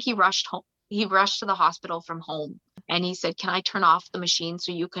 I think he rushed home. He rushed to the hospital from home, and he said, can I turn off the machine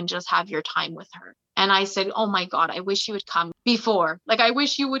so you can just have your time with her? And I said, oh my God, I wish you would come before. Like, I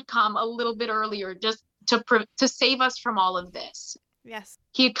wish you would come a little bit earlier, just to save us from all of this. Yes.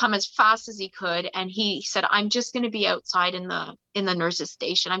 He had come as fast as he could, and he said, I'm just going to be outside in the nurses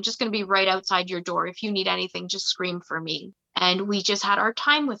station. I'm just going to be right outside your door. If you need anything, just scream for me. And we just had our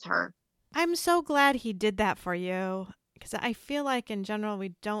time with her. I'm so glad he did that for you, because I feel like in general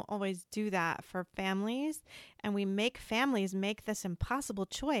we don't always do that for families, and we make families make this impossible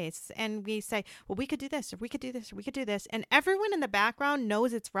choice, and we say, well, we could do this, or we could do this, or we could do this, and everyone in the background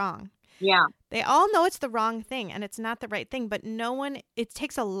knows it's wrong. Yeah. They all know it's the wrong thing and it's not the right thing, but it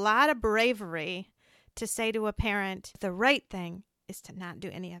takes a lot of bravery to say to a parent, the right thing is to not do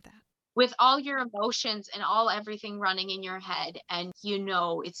any of that. With all your emotions and everything running in your head, and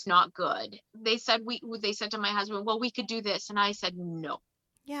it's not good. They said to my husband, well, we could do this. And I said, no.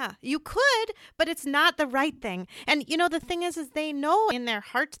 Yeah, you could, but it's not the right thing. And the thing is they know in their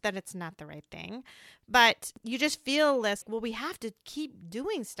heart that it's not the right thing, but you just feel this, well, we have to keep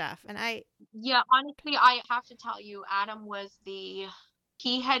doing stuff. And yeah, honestly, I have to tell you, Adam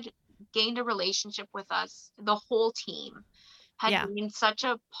he had gained a relationship with us. The whole team had gained such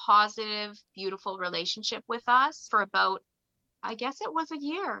a positive, beautiful relationship with us for about, I guess it was a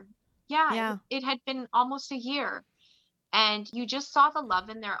year. Yeah. It had been almost a year. And you just saw the love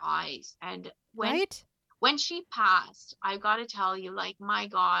in their eyes. And when she passed, I got to tell you, like, my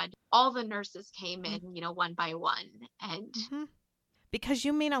God, all the nurses came in, one by one. And because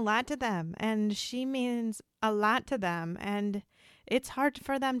you mean a lot to them, and she means a lot to them, and it's hard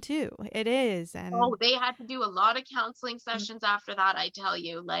for them too. It is. And they had to do a lot of counseling sessions after that, I tell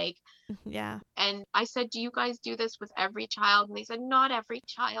you. Like, yeah. And I said, do you guys do this with every child? And they said, not every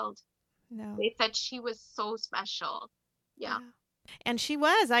child. No. They said she was so special. Yeah. And she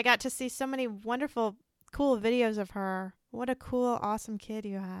was. I got to see so many wonderful, cool videos of her. What a cool, awesome kid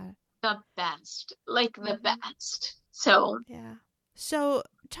you had. The best. Like, the best. So. Yeah. So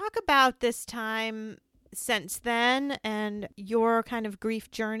talk about this time since then and your kind of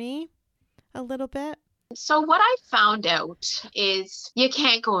grief journey a little bit. So what I found out is you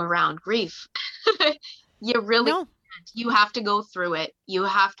can't go around grief. You really can't. You have to go through it. You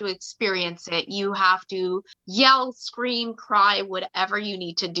have to experience it. You have to yell, scream, cry, whatever you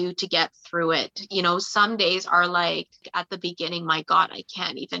need to do to get through it. Some days are like, at the beginning, my God, I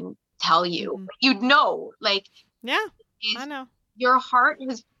can't even tell you. Mm-hmm. You'd know, like, yeah, I know. Your heart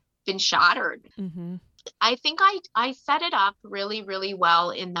has been shattered. Mm-hmm. I think I set it up really, really well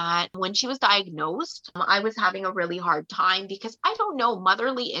in that when she was diagnosed, I was having a really hard time because I don't know,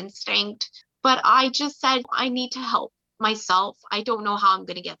 motherly instinct, but I just said, I need to help myself. I don't know how I'm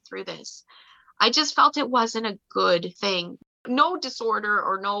going to get through this. I just felt it wasn't a good thing. No disorder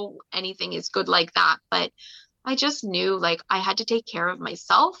or no anything is good like that. But I just knew, like, I had to take care of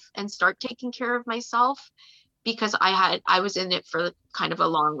myself and start taking care of myself because I was in it for kind of a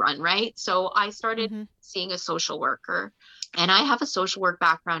long run, right? So I started seeing a social worker, and I have a social work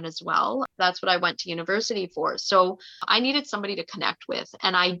background as well. That's what I went to university for. So I needed somebody to connect with,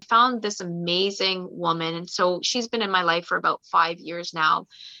 and I found this amazing woman. And so she's been in my life for about 5 years now.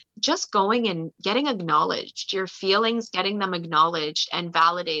 Just going and getting acknowledged, your feelings, getting them acknowledged and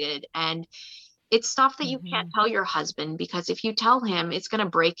validated. And it's stuff that you can't tell your husband, because if you tell him, it's going to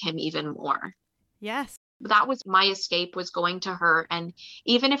break him even more. Yes. That was my escape, was going to her. And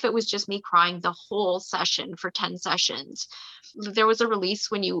even if it was just me crying the whole session for 10 sessions, there was a release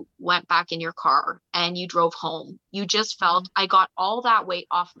when you went back in your car and you drove home. You just felt, I got all that weight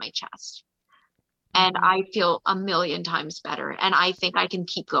off my chest. And I feel a million times better. And I think I can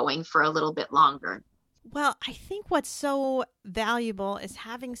keep going for a little bit longer. Well, I think what's so valuable is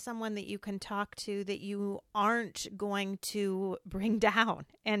having someone that you can talk to that you aren't going to bring down.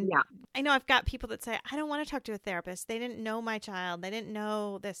 And I know I've got people that say, I don't want to talk to a therapist. They didn't know my child. They didn't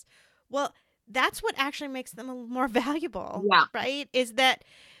know this. Well, that's what actually makes them more valuable, right? Is that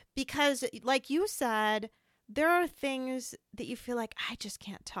Because like you said, there are things that you feel like, I just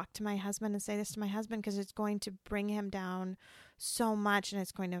can't talk to my husband and say this to my husband because it's going to bring him down so much and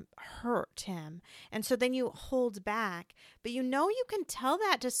it's going to hurt him. And so then you hold back. But you can tell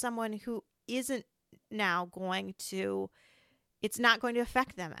that to someone who isn't now going to, it's not going to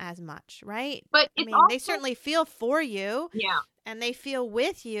affect them as much, right? But I it's mean, also, they certainly feel for you yeah. and they feel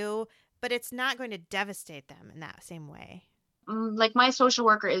with you, but it's not going to devastate them in that same way. Like my social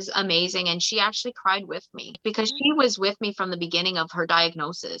worker is amazing, and she actually cried with me because she was with me from the beginning of her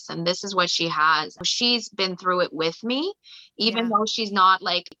diagnosis, and this is what she has. She's been through it with me, even though she's not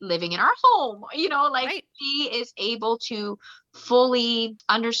like living in our home, Right. she is able to fully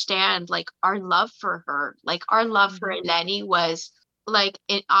understand like our love for her. Like our love for Eleni was like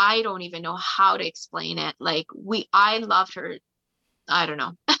I don't even know how to explain it. Like I loved her. I don't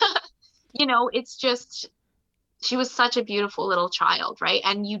know. It's just, she was such a beautiful little child, right?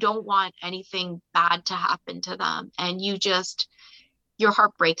 And you don't want anything bad to happen to them. And your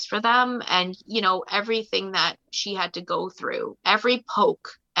heart breaks for them. And, everything that she had to go through, every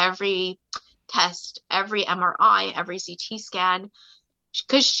poke, every test, every MRI, every CT scan,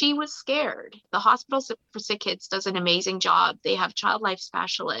 because she was scared. The Hospital for Sick Kids does an amazing job. They have child life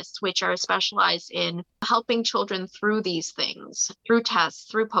specialists, which are specialized in helping children through these things, through tests,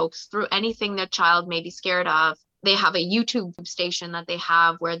 through pokes, through anything their child may be scared of. They have a YouTube station that they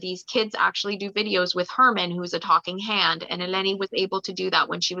have where these kids actually do videos with Herman, who's a talking hand. And Eleni was able to do that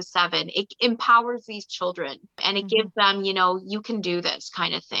when she was 7. It empowers these children and it gives them, you can do this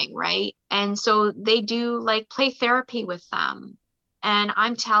kind of thing, right? And so they do like play therapy with them. And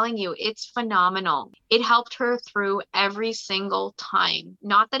I'm telling you, it's phenomenal. It helped her through every single time.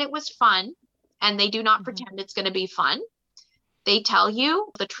 Not that it was fun, and they do not pretend it's going to be fun. They tell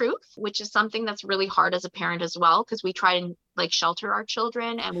you the truth, which is something that's really hard as a parent as well, because we try and like shelter our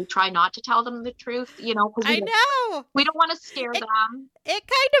children and we try not to tell them the truth, I know. We don't want to scare them. It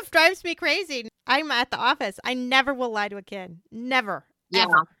kind of drives me crazy. I'm at the office. I never will lie to a kid. Never. Yeah.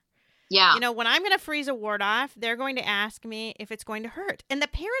 Ever. Yeah. When I'm going to freeze a ward off, they're going to ask me if it's going to hurt. And the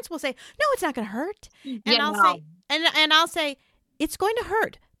parents will say, no, it's not going to hurt. And I'll say, it's going to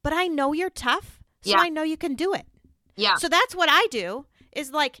hurt, but I know you're tough, so I know you can do it. Yeah. So that's what I do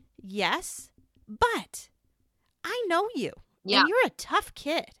is like, yes, but I know you. Yeah. And you're a tough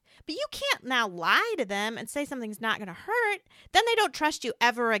kid. But you can't now lie to them and say something's not going to hurt. Then they don't trust you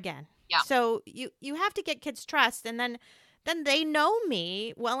ever again. Yeah. So you have to get kids' trust, and then they know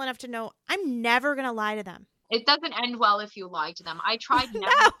me well enough to know I'm never going to lie to them. It doesn't end well if you lie to them. I tried never.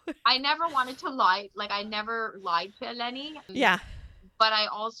 No. I never wanted to lie. Like I never lied to Eleni. Yeah. But I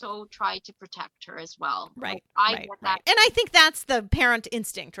also tried to protect her as well. Right. I get that. And I think that's the parent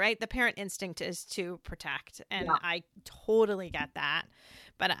instinct, right? The parent instinct is to protect. And I totally get that.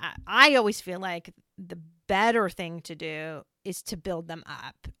 But I always feel like the better thing to do is to build them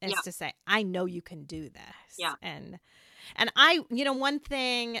up. Is to say, I know you can do this. Yeah. And I, one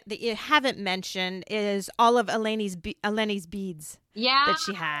thing that you haven't mentioned is all of Eleni's beads that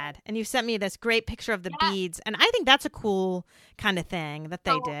she had. And you sent me this great picture of the beads. And I think that's a cool kind of thing that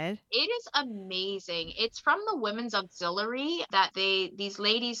they did. It is amazing. It's from the Women's Auxiliary that these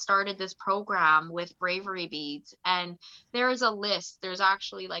ladies started this program with bravery beads. And there is a list. There's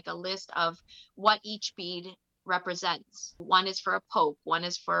actually like a list of what each bead represents. One is for a poke. One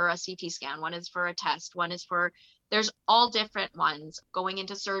is for a CT scan. One is for a test. One is for... There's all different ones, going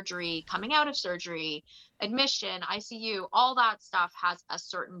into surgery, coming out of surgery, admission, ICU, all that stuff has a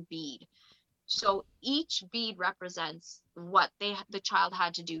certain bead. So each bead represents what the child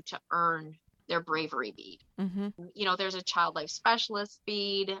had to do to earn their bravery bead. Mm-hmm. There's a child life specialist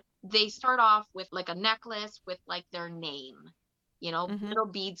bead. They start off with like a necklace with like their name, little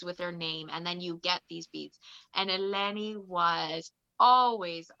beads with their name. And then you get these beads. And Eleni was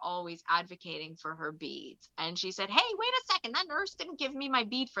always advocating for her beads. And she said, hey, wait a second, that nurse didn't give me my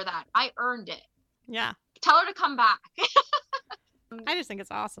bead for that. I earned it. Yeah. Tell her to come back. I just think it's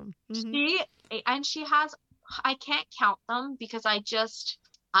awesome. Mm-hmm. She has, I can't count them because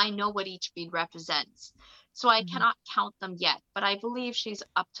I know what each bead represents. So I cannot count them yet, but I believe she's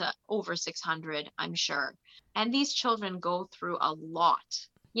up to over 600, I'm sure. And these children go through a lot.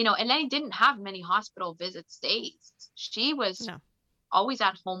 Eleni didn't have many hospital visit stays. She was always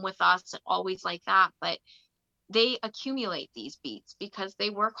at home with us, always like that. But they accumulate these beads because they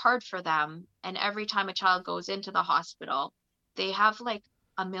work hard for them. And every time a child goes into the hospital, they have like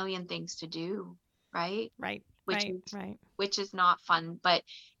a million things to do, right? Right. Which is not fun, but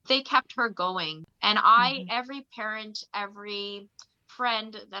they kept her going. And every parent, every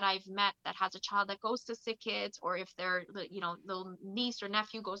friend that I've met that has a child that goes to Sick Kids, or if their, little niece or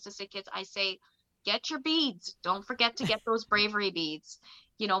nephew goes to Sick Kids, I say, get your beads. Don't forget to get those bravery beads.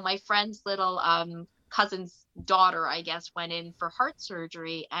 My friend's little cousin's daughter, I guess, went in for heart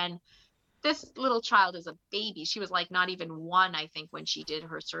surgery, and this little child is a baby. She was like not even 1, I think, when she did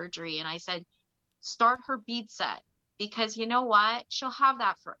her surgery. And I said, start her bead set, because you know what? She'll have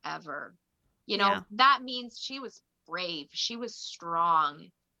that forever. That means she was brave. She was strong,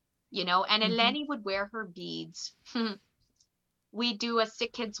 and Eleni would wear her beads. We do a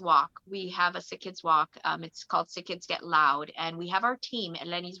Sick Kids walk. We have a Sick Kids walk. It's called Sick Kids Get Loud. And we have our team,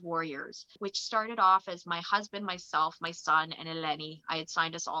 Eleni's Warriors, which started off as my husband, myself, my son, and Eleni. I had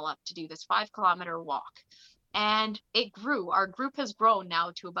signed us all up to do this 5-kilometer walk. And it grew. Our group has grown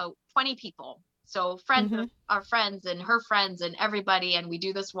now to about 20 people. So friends of our friends and her friends and everybody. And we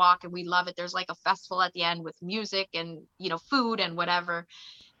do this walk and we love it. There's like a festival at the end with music and, food and whatever.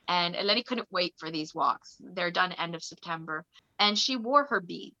 And Eleni couldn't wait for these walks. They're done end of September. And she wore her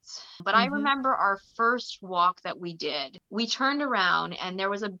beads. But I remember our first walk that we did, we turned around and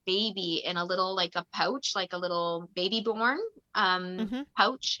there was a baby in a little, like a pouch, like a little baby born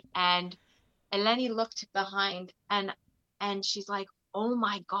pouch. And Eleni looked behind and she's like, oh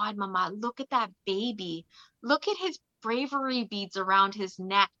my God, Mama, look at that baby. Look at his bravery beads around his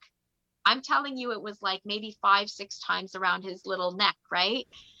neck. I'm telling you, it was like maybe 5-6 times around his little neck, right?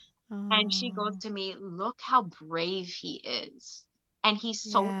 And she goes to me, look how brave he is. And he's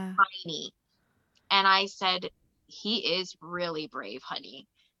so tiny. And I said, he is really brave, honey.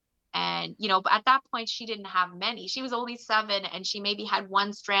 And, but at that point, she didn't have many. She was only 7 and she maybe had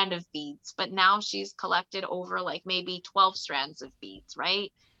 1 strand of beads. But now she's collected over like maybe 12 strands of beads, right?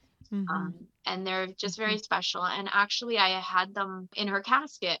 And they're just very special. And actually, I had them in her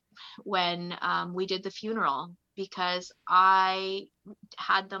casket when we did the funeral, because I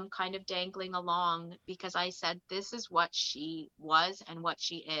had them kind of dangling along, because I said, this is what she was and what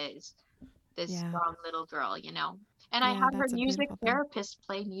she is, this strong little girl, And I had her music therapist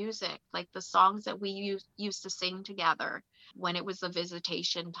play music, like the songs that we used to sing together when it was the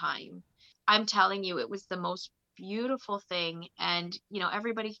visitation time. I'm telling you, it was the most beautiful thing. And,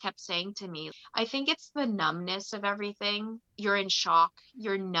 everybody kept saying to me, I think it's the numbness of everything. You're in shock.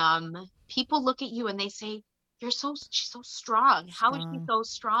 You're numb. People look at you and they say, she's so strong. How is she so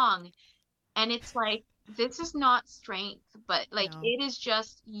strong? And it's like, this is not strength, but it is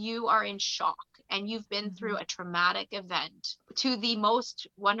just, you are in shock and you've been through a traumatic event to the most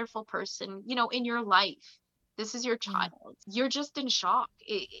wonderful person, in your life. This is your child. You're just in shock.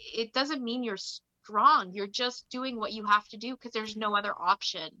 It doesn't mean you're strong. You're just doing what you have to do because there's no other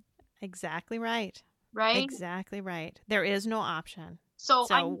option. Exactly right. Right? Exactly right. There is no option. So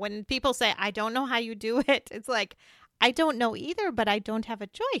when people say, I don't know how you do it, it's like, I don't know either, but I don't have a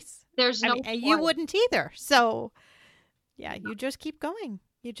choice. There's no and you wouldn't either. So, you just keep going.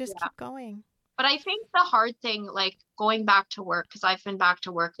 You just keep going. But I think the hard thing, like going back to work, because I've been back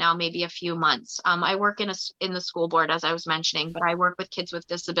to work now maybe a few months. I work in the school board, as I was mentioning, but I work with kids with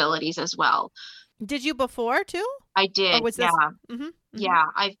disabilities as well. Did you before too? I did. Or was this... Yeah,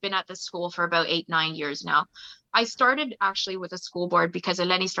 I've been at the school for about 8-9 years now. I started actually with a school board because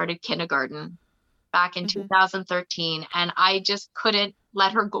Eleni started kindergarten back in 2013, and I just couldn't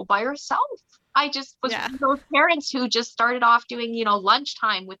let her go by herself. I just was one of those parents who just started off doing,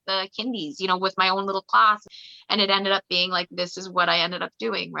 lunchtime with the kindies, with my own little class. And it ended up being like, this is what I ended up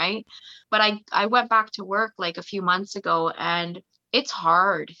doing. Right. But I went back to work like a few months ago, and it's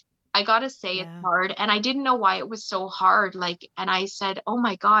hard. I got to say it's hard. And I didn't know why it was so hard. And I said, oh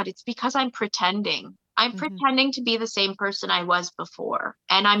my God, it's because I'm pretending. I'm pretending to be the same person I was before.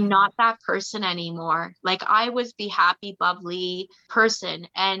 And I'm not that person anymore. I was the happy, bubbly person.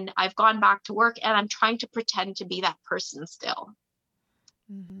 And I've gone back to work and I'm trying to pretend to be that person still.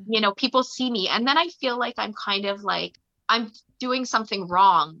 People see me. And then I feel like I'm kind of like, I'm doing something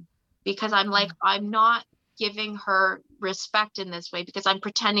wrong because I'm like, I'm not giving her respect in this way because I'm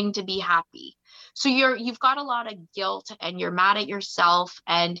pretending to be happy. So you've got a lot of guilt and you're mad at yourself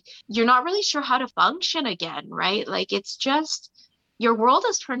and you're not really sure how to function again, right? It's just, your world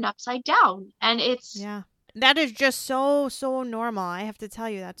is turned upside down, and it's... Yeah, that is just so normal. I have to tell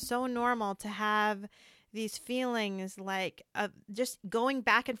you, that's so normal to have these feelings just going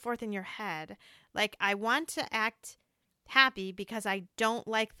back and forth in your head. I want to act happy because I don't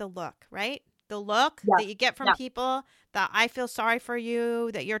like the look, right? The look that you get from people, that I feel sorry for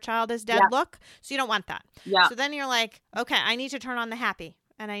you, that your child is dead look. So you don't want that. Yeah. So then you're like, okay, I need to turn on the happy,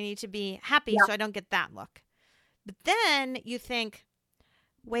 and I need to be happy so I don't get that look. But then you think,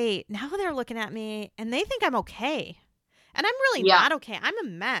 wait, now they're looking at me and they think I'm okay. And I'm really Yeah. not okay. I'm a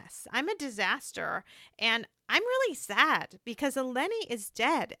mess. I'm a disaster. And I'm really sad because Eleni is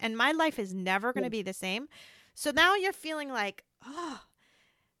dead and my life is never going to be the same. So now you're feeling like, oh,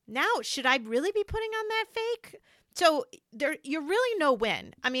 now should I really be putting on that fake? So you're really no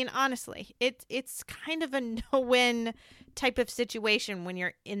win. I mean, honestly, it's kind of a no win type of situation when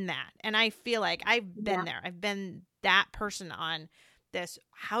you're in that. And I feel like I've been there. I've been that person on this.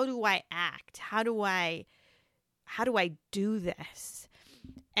 How do I act? How do I do this?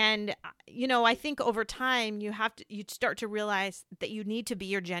 And, you know, I think over time you start to realize that you need to be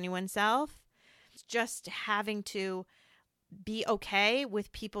your genuine self. It's just having to be okay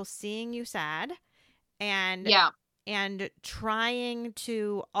with people seeing you sad and trying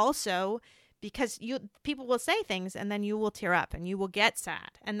to also, because people will say things and then you will tear up and you will get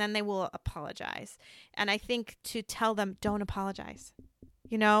sad and then they will apologize. And I think to tell them, don't apologize,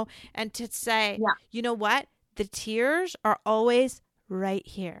 you know, and to say, you know what? The tears are always right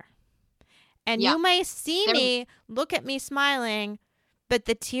here. And you may see me, look at me smiling, but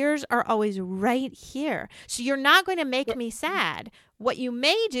the tears are always right here. So you're not going to make me sad. What you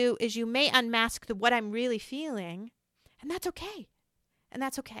may do is you may unmask what I'm really feeling, and that's okay. And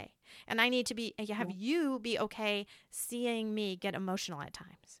that's okay. And I need to have you be okay seeing me get emotional at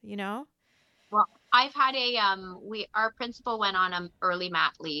times, you know? Well, I've had our principal went on early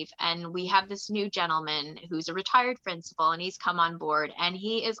mat leave, and we have this new gentleman who's a retired principal, and he's come on board, and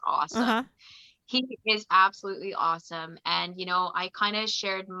he is awesome. Uh-huh. He is absolutely awesome. And, you know, I kind of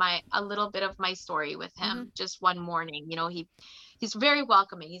shared a little bit of my story with him just one morning. You know, he's very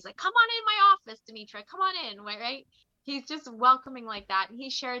welcoming. He's like, come on in my office, Dimitra, come on in, right? He's just welcoming like that. And he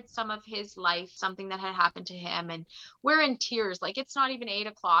shared some of his life, something that had happened to him. And we're in tears. Like, it's not even 8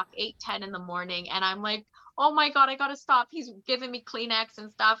 o'clock, 8:10 in the morning. And I'm like, oh my God, I got to stop. He's giving me Kleenex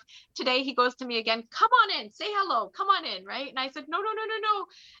and stuff. Today he goes to me again, come on in, say hello, come on in, right? And I said, no.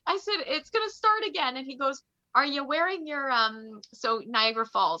 I said, it's going to start again. And he goes, are you wearing your, so Niagara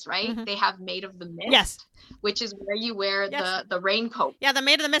Falls, right? They have Made of the Mist. Yes. Which is where you wear the raincoat. Yeah, the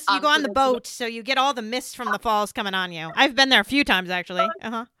Made of the Mist. You go on the boat, so you get all the mist from the falls coming on you. I've been there a few times, actually.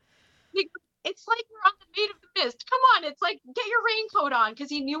 Uh-huh. It's like we're on the Made of the Mist. Come on, it's like, get your raincoat on, because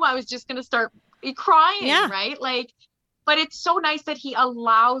he knew I was just going to start crying, right? Like, but it's so nice that he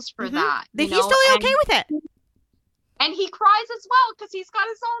allows for that. That he's totally okay with it. And he cries as well because he's got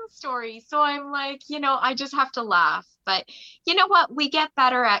his own story. So I'm like, you know, I just have to laugh. But you know what? We get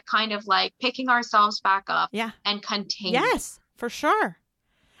better at kind of like picking ourselves back up and continue. Yes, for sure.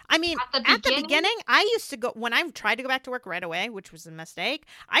 I mean, at the beginning, I used to go, when I tried to go back to work right away, which was a mistake,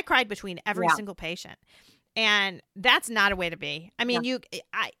 I cried between every single patient. And that's not a way to be. I mean,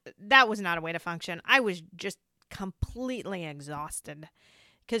 that was not a way to function. I was just completely exhausted.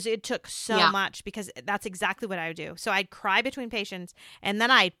 Because it took so much, because that's exactly what I would do. So I'd cry between patients, and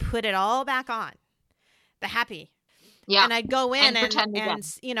then I'd put it all back on, the happy. Yeah. And I'd go in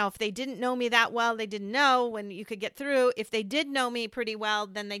and you know, if they didn't know me that well, they didn't know when you could get through. If they did know me pretty well,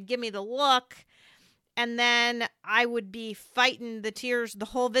 then they'd give me the look. And then I would be fighting the tears the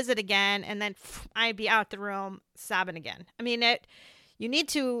whole visit again. And then I'd be out the room sobbing again. I mean, you need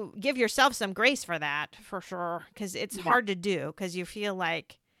to give yourself some grace for that, for sure, because it's hard to do, because you feel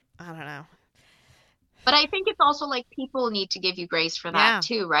like, I don't know. But I think it's also like people need to give you grace for that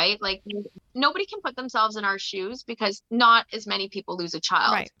too, right? Like, nobody can put themselves in our shoes, because not as many people lose a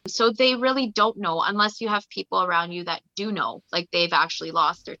child. Right. So they really don't know, unless you have people around you that do know, like they've actually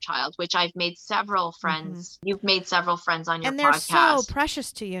lost their child, which I've made several friends. You've made several friends on your podcast. And they're so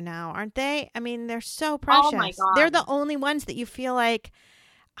precious to you now, aren't they? I mean, they're so precious. Oh my God. They're the only ones that you feel like,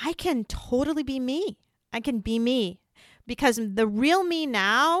 I can totally be me. I can be me. Because the real me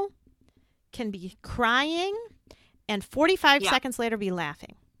now can be crying and 45 seconds later be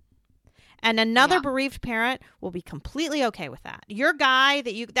laughing. And another bereaved parent will be completely okay with that. Your guy,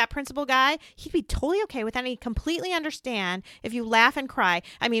 that principal guy, he'd be totally okay with that. And he'd completely understand if you laugh and cry.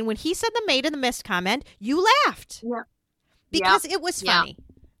 I mean, when he said the Made of the Mist comment, you laughed. Yeah. Because it was funny.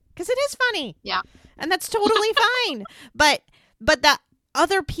 Because it is funny. Yeah. And that's totally fine. But the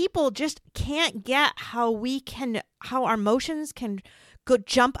other people just can't get how our emotions can go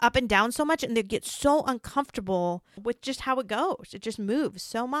jump up and down so much, and they get so uncomfortable with just how it goes. It just moves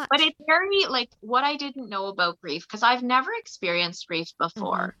so much. But it's very, like, what I didn't know about grief, because I've never experienced grief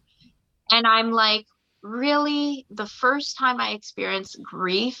before. And I'm like, really, the first time I experienced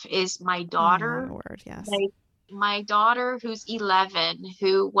grief is my daughter. Oh, my word, yes. Like, my daughter, who's 11,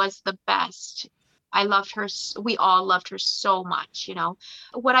 who was the best. I loved her. We all loved her so much, you know.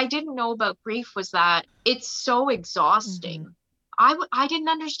 What I didn't know about grief was that it's so exhausting. I didn't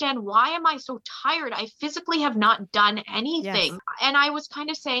understand, why am I so tired? I physically have not done anything. Yes. And I was kind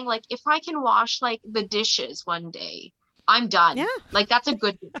of saying, like, if I can wash like the dishes one day, I'm done. Yeah. Like, that's a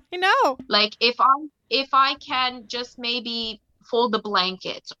good I know. like, if I can just maybe fold the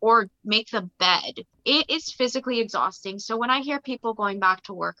blankets or make the bed, it is physically exhausting. So when I hear people going back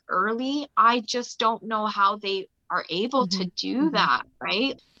to work early, I just don't know how they are able to do that,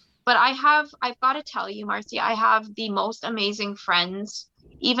 right? But I've got to tell you, Marcy, I have the most amazing friends,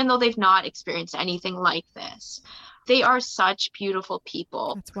 even though they've not experienced anything like this. They are such beautiful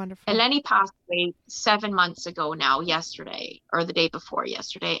people. That's wonderful. Eleni passed away 7 months ago now, yesterday, or the day before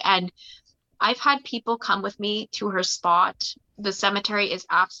yesterday. And I've had people come with me to her spot. The cemetery is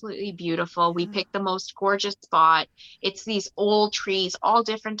absolutely beautiful. We picked the most gorgeous spot. It's these old trees, all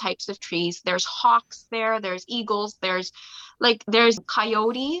different types of trees. There's hawks there, there's eagles, there's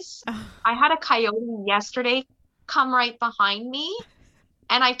coyotes. I had a coyote yesterday come right behind me,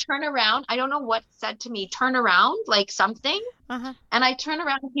 and I turn around. I don't know what said to me, turn around, like something. And I turn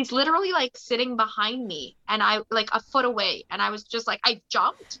around, and he's literally like sitting behind me, and I like a foot away. And I was just like, I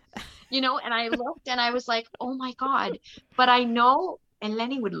jumped, and I looked, and I was like, oh my God. But I know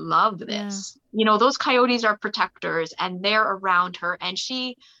Eleni would love this. Those coyotes are protectors, and they're around her, and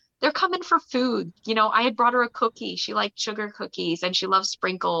they're coming for food. I had brought her a cookie. She liked sugar cookies, and she loves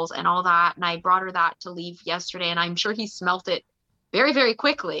sprinkles and all that. And I brought her that to leave yesterday, and I'm sure he smelt it very, very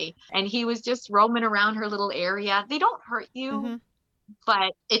quickly. And he was just roaming around her little area. They don't hurt you,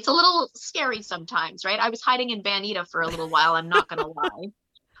 but it's a little scary sometimes, right? I was hiding in Vanita for a little while. I'm not going to lie.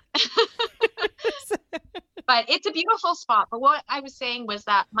 But it's a beautiful spot. But what I was saying was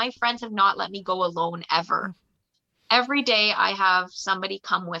that my friends have not let me go alone ever. Every day I have somebody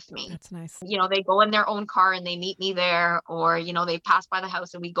come with me. That's nice. They go in their own car and they meet me there, or, they pass by the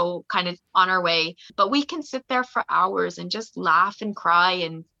house and we go kind of on our way. But we can sit there for hours and just laugh and cry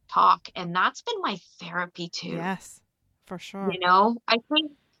and talk. And that's been my therapy too. Yes, for sure. I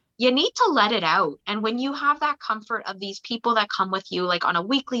think you need to let it out. And when you have that comfort of these people that come with you, like on a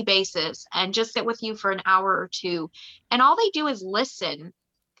weekly basis, and just sit with you for an hour or two, and all they do is listen.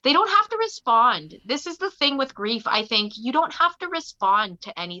 They don't have to respond. This is the thing with grief. I think you don't have to respond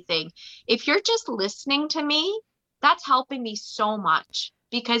to anything. If you're just listening to me, that's helping me so much,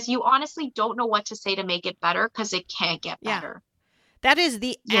 because you honestly don't know what to say to make it better, because it can't get better. That is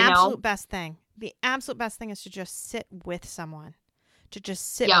the absolute best thing. The absolute best thing is to just sit with someone,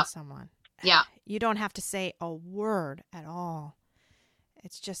 with someone. Yeah. You don't have to say a word at all.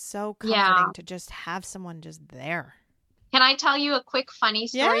 It's just so comforting to just have someone just there. Can I tell you a quick funny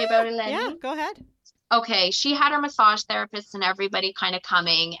story about Eleni? Yeah, go ahead. Okay, she had her massage therapist and everybody kind of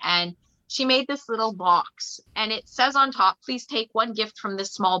coming, and she made this little box, and it says on top, please take one gift from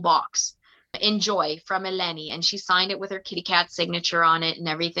this small box. Enjoy, from Eleni. And she signed it with her kitty cat signature on it and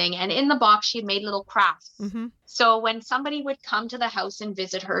everything. And in the box, she had made little crafts. So when somebody would come to the house and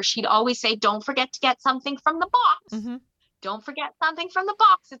visit her, she'd always say, don't forget to get something from the box. Don't forget something from the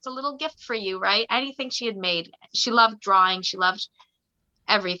box. It's a little gift for you, right? Anything she had made. She loved drawing. She loved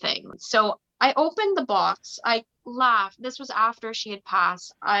everything. So I opened the box. I laughed. This was after she had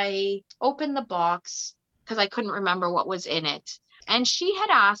passed. I opened the box because I couldn't remember what was in it. And she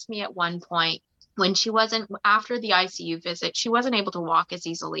had asked me at one point, when she wasn't, after the ICU visit, she wasn't able to walk as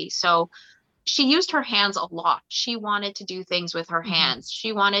easily. So she used her hands a lot. She wanted to do things with her hands.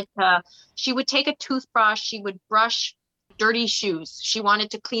 She would take a toothbrush. She would brush dirty shoes. She wanted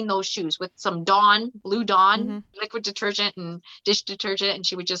to clean those shoes with some Blue Dawn liquid detergent and dish detergent, and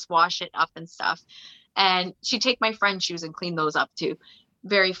she would just wash it up and stuff. And she'd take my friend's shoes and clean those up too.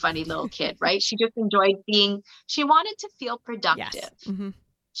 Very funny little kid, right? She just enjoyed she wanted to feel productive. Yes.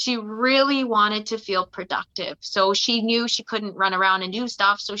 She really wanted to feel productive. So she knew she couldn't run around and do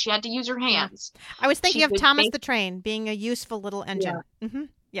stuff, so she had to use her hands. I was thinking of Thomas the Train being a useful little engine.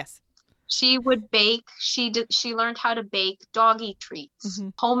 Yes. She would bake. She learned how to bake doggy treats,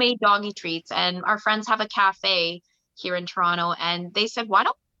 homemade doggy treats. And our friends have a cafe here in Toronto, and they said, why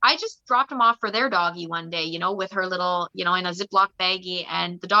don't I just dropped them off for their doggy one day, with her little, in a Ziploc baggie,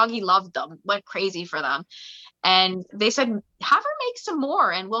 and the doggy loved them, went crazy for them. And they said, have her make some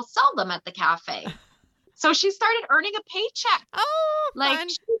more and we'll sell them at the cafe. So she started earning a paycheck. Oh, fun.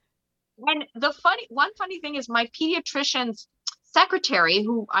 And one funny thing is, my pediatrician's secretary,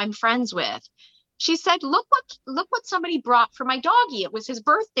 who I'm friends with, she said, look what somebody brought for my doggy. It was his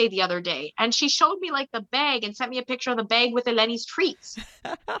birthday the other day. And she showed me like the bag and sent me a picture of the bag with Eleni's treats.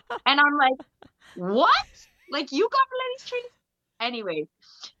 And I'm like, what? Like, you got Eleni's treats? Anyway,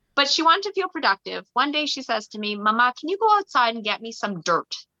 but she wanted to feel productive. One day she says to me, Mama, can you go outside and get me some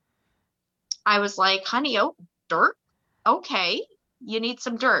dirt? I was like, honey, dirt? okay, you need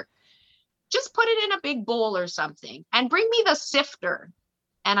some dirt. Just put it in a big bowl or something and bring me the sifter.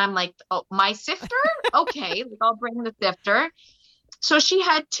 And I'm like, oh, my sifter? Okay, I'll bring the sifter. So she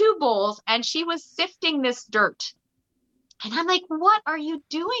had 2 bowls and she was sifting this dirt. And I'm like, what are you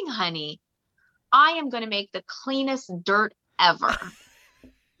doing, honey? I am going to make the cleanest dirt ever.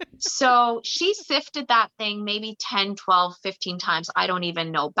 So she sifted that thing maybe 10, 12, 15 times. I don't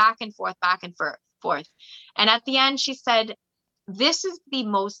even know. Back and forth. And at the end, she said, this is the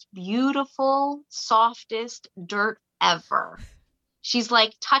most beautiful, softest dirt ever. She's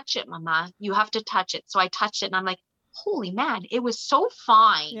like, touch it, Mama. You have to touch it. So I touched it and I'm like, holy man, it was so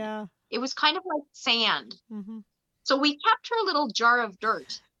fine. Yeah. It was kind of like sand. Mm-hmm. So we kept her little jar of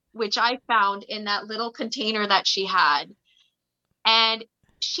dirt, which I found in that little container that she had. And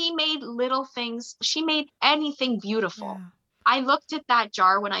she made little things. She made anything beautiful. Yeah. I looked at that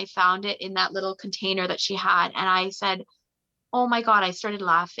jar when I found it in that little container that she had. And I said, oh my God, I started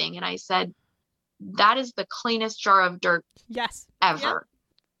laughing. And I said, that is the cleanest jar of dirt ever.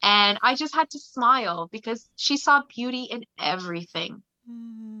 Yeah. And I just had to smile because she saw beauty in everything.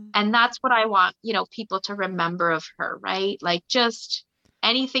 Mm. And that's what I want, people to remember of her, right? Like just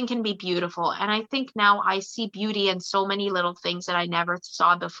anything can be beautiful. And I think now I see beauty in so many little things that I never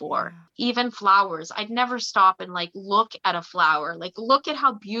saw before. Yeah. Even flowers. I'd never stop and look at a flower. Look at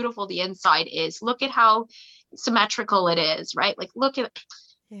how beautiful the inside is. Look at how symmetrical it is, right? Look at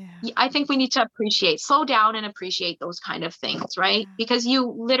Yeah. I think we need to slow down and appreciate those kind of things, right? Yeah. Because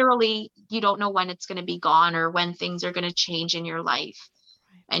you don't know when it's going to be gone or when things are going to change in your life,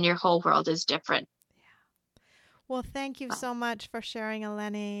 right. And your whole world is different. Yeah. Well, thank you so much for sharing,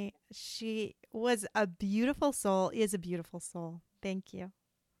 Eleni. She was a beautiful soul, is a beautiful soul. Thank you.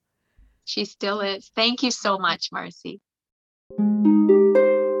 She still is. Thank you so much, Marcy.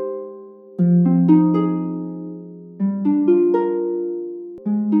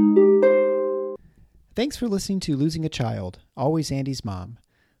 Thanks for listening to Losing a Child, Always Andy's Mom.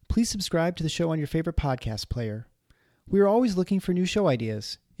 Please subscribe to the show on your favorite podcast player. We are always looking for new show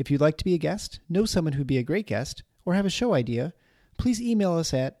ideas. If you'd like to be a guest, know someone who'd be a great guest, or have a show idea, please email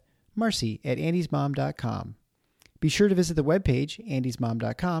us at marcy@andysmom.com. Be sure to visit the webpage,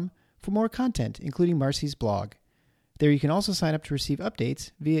 andysmom.com, for more content, including Marcy's blog. There you can also sign up to receive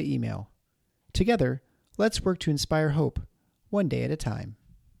updates via email. Together, let's work to inspire hope, one day at a time.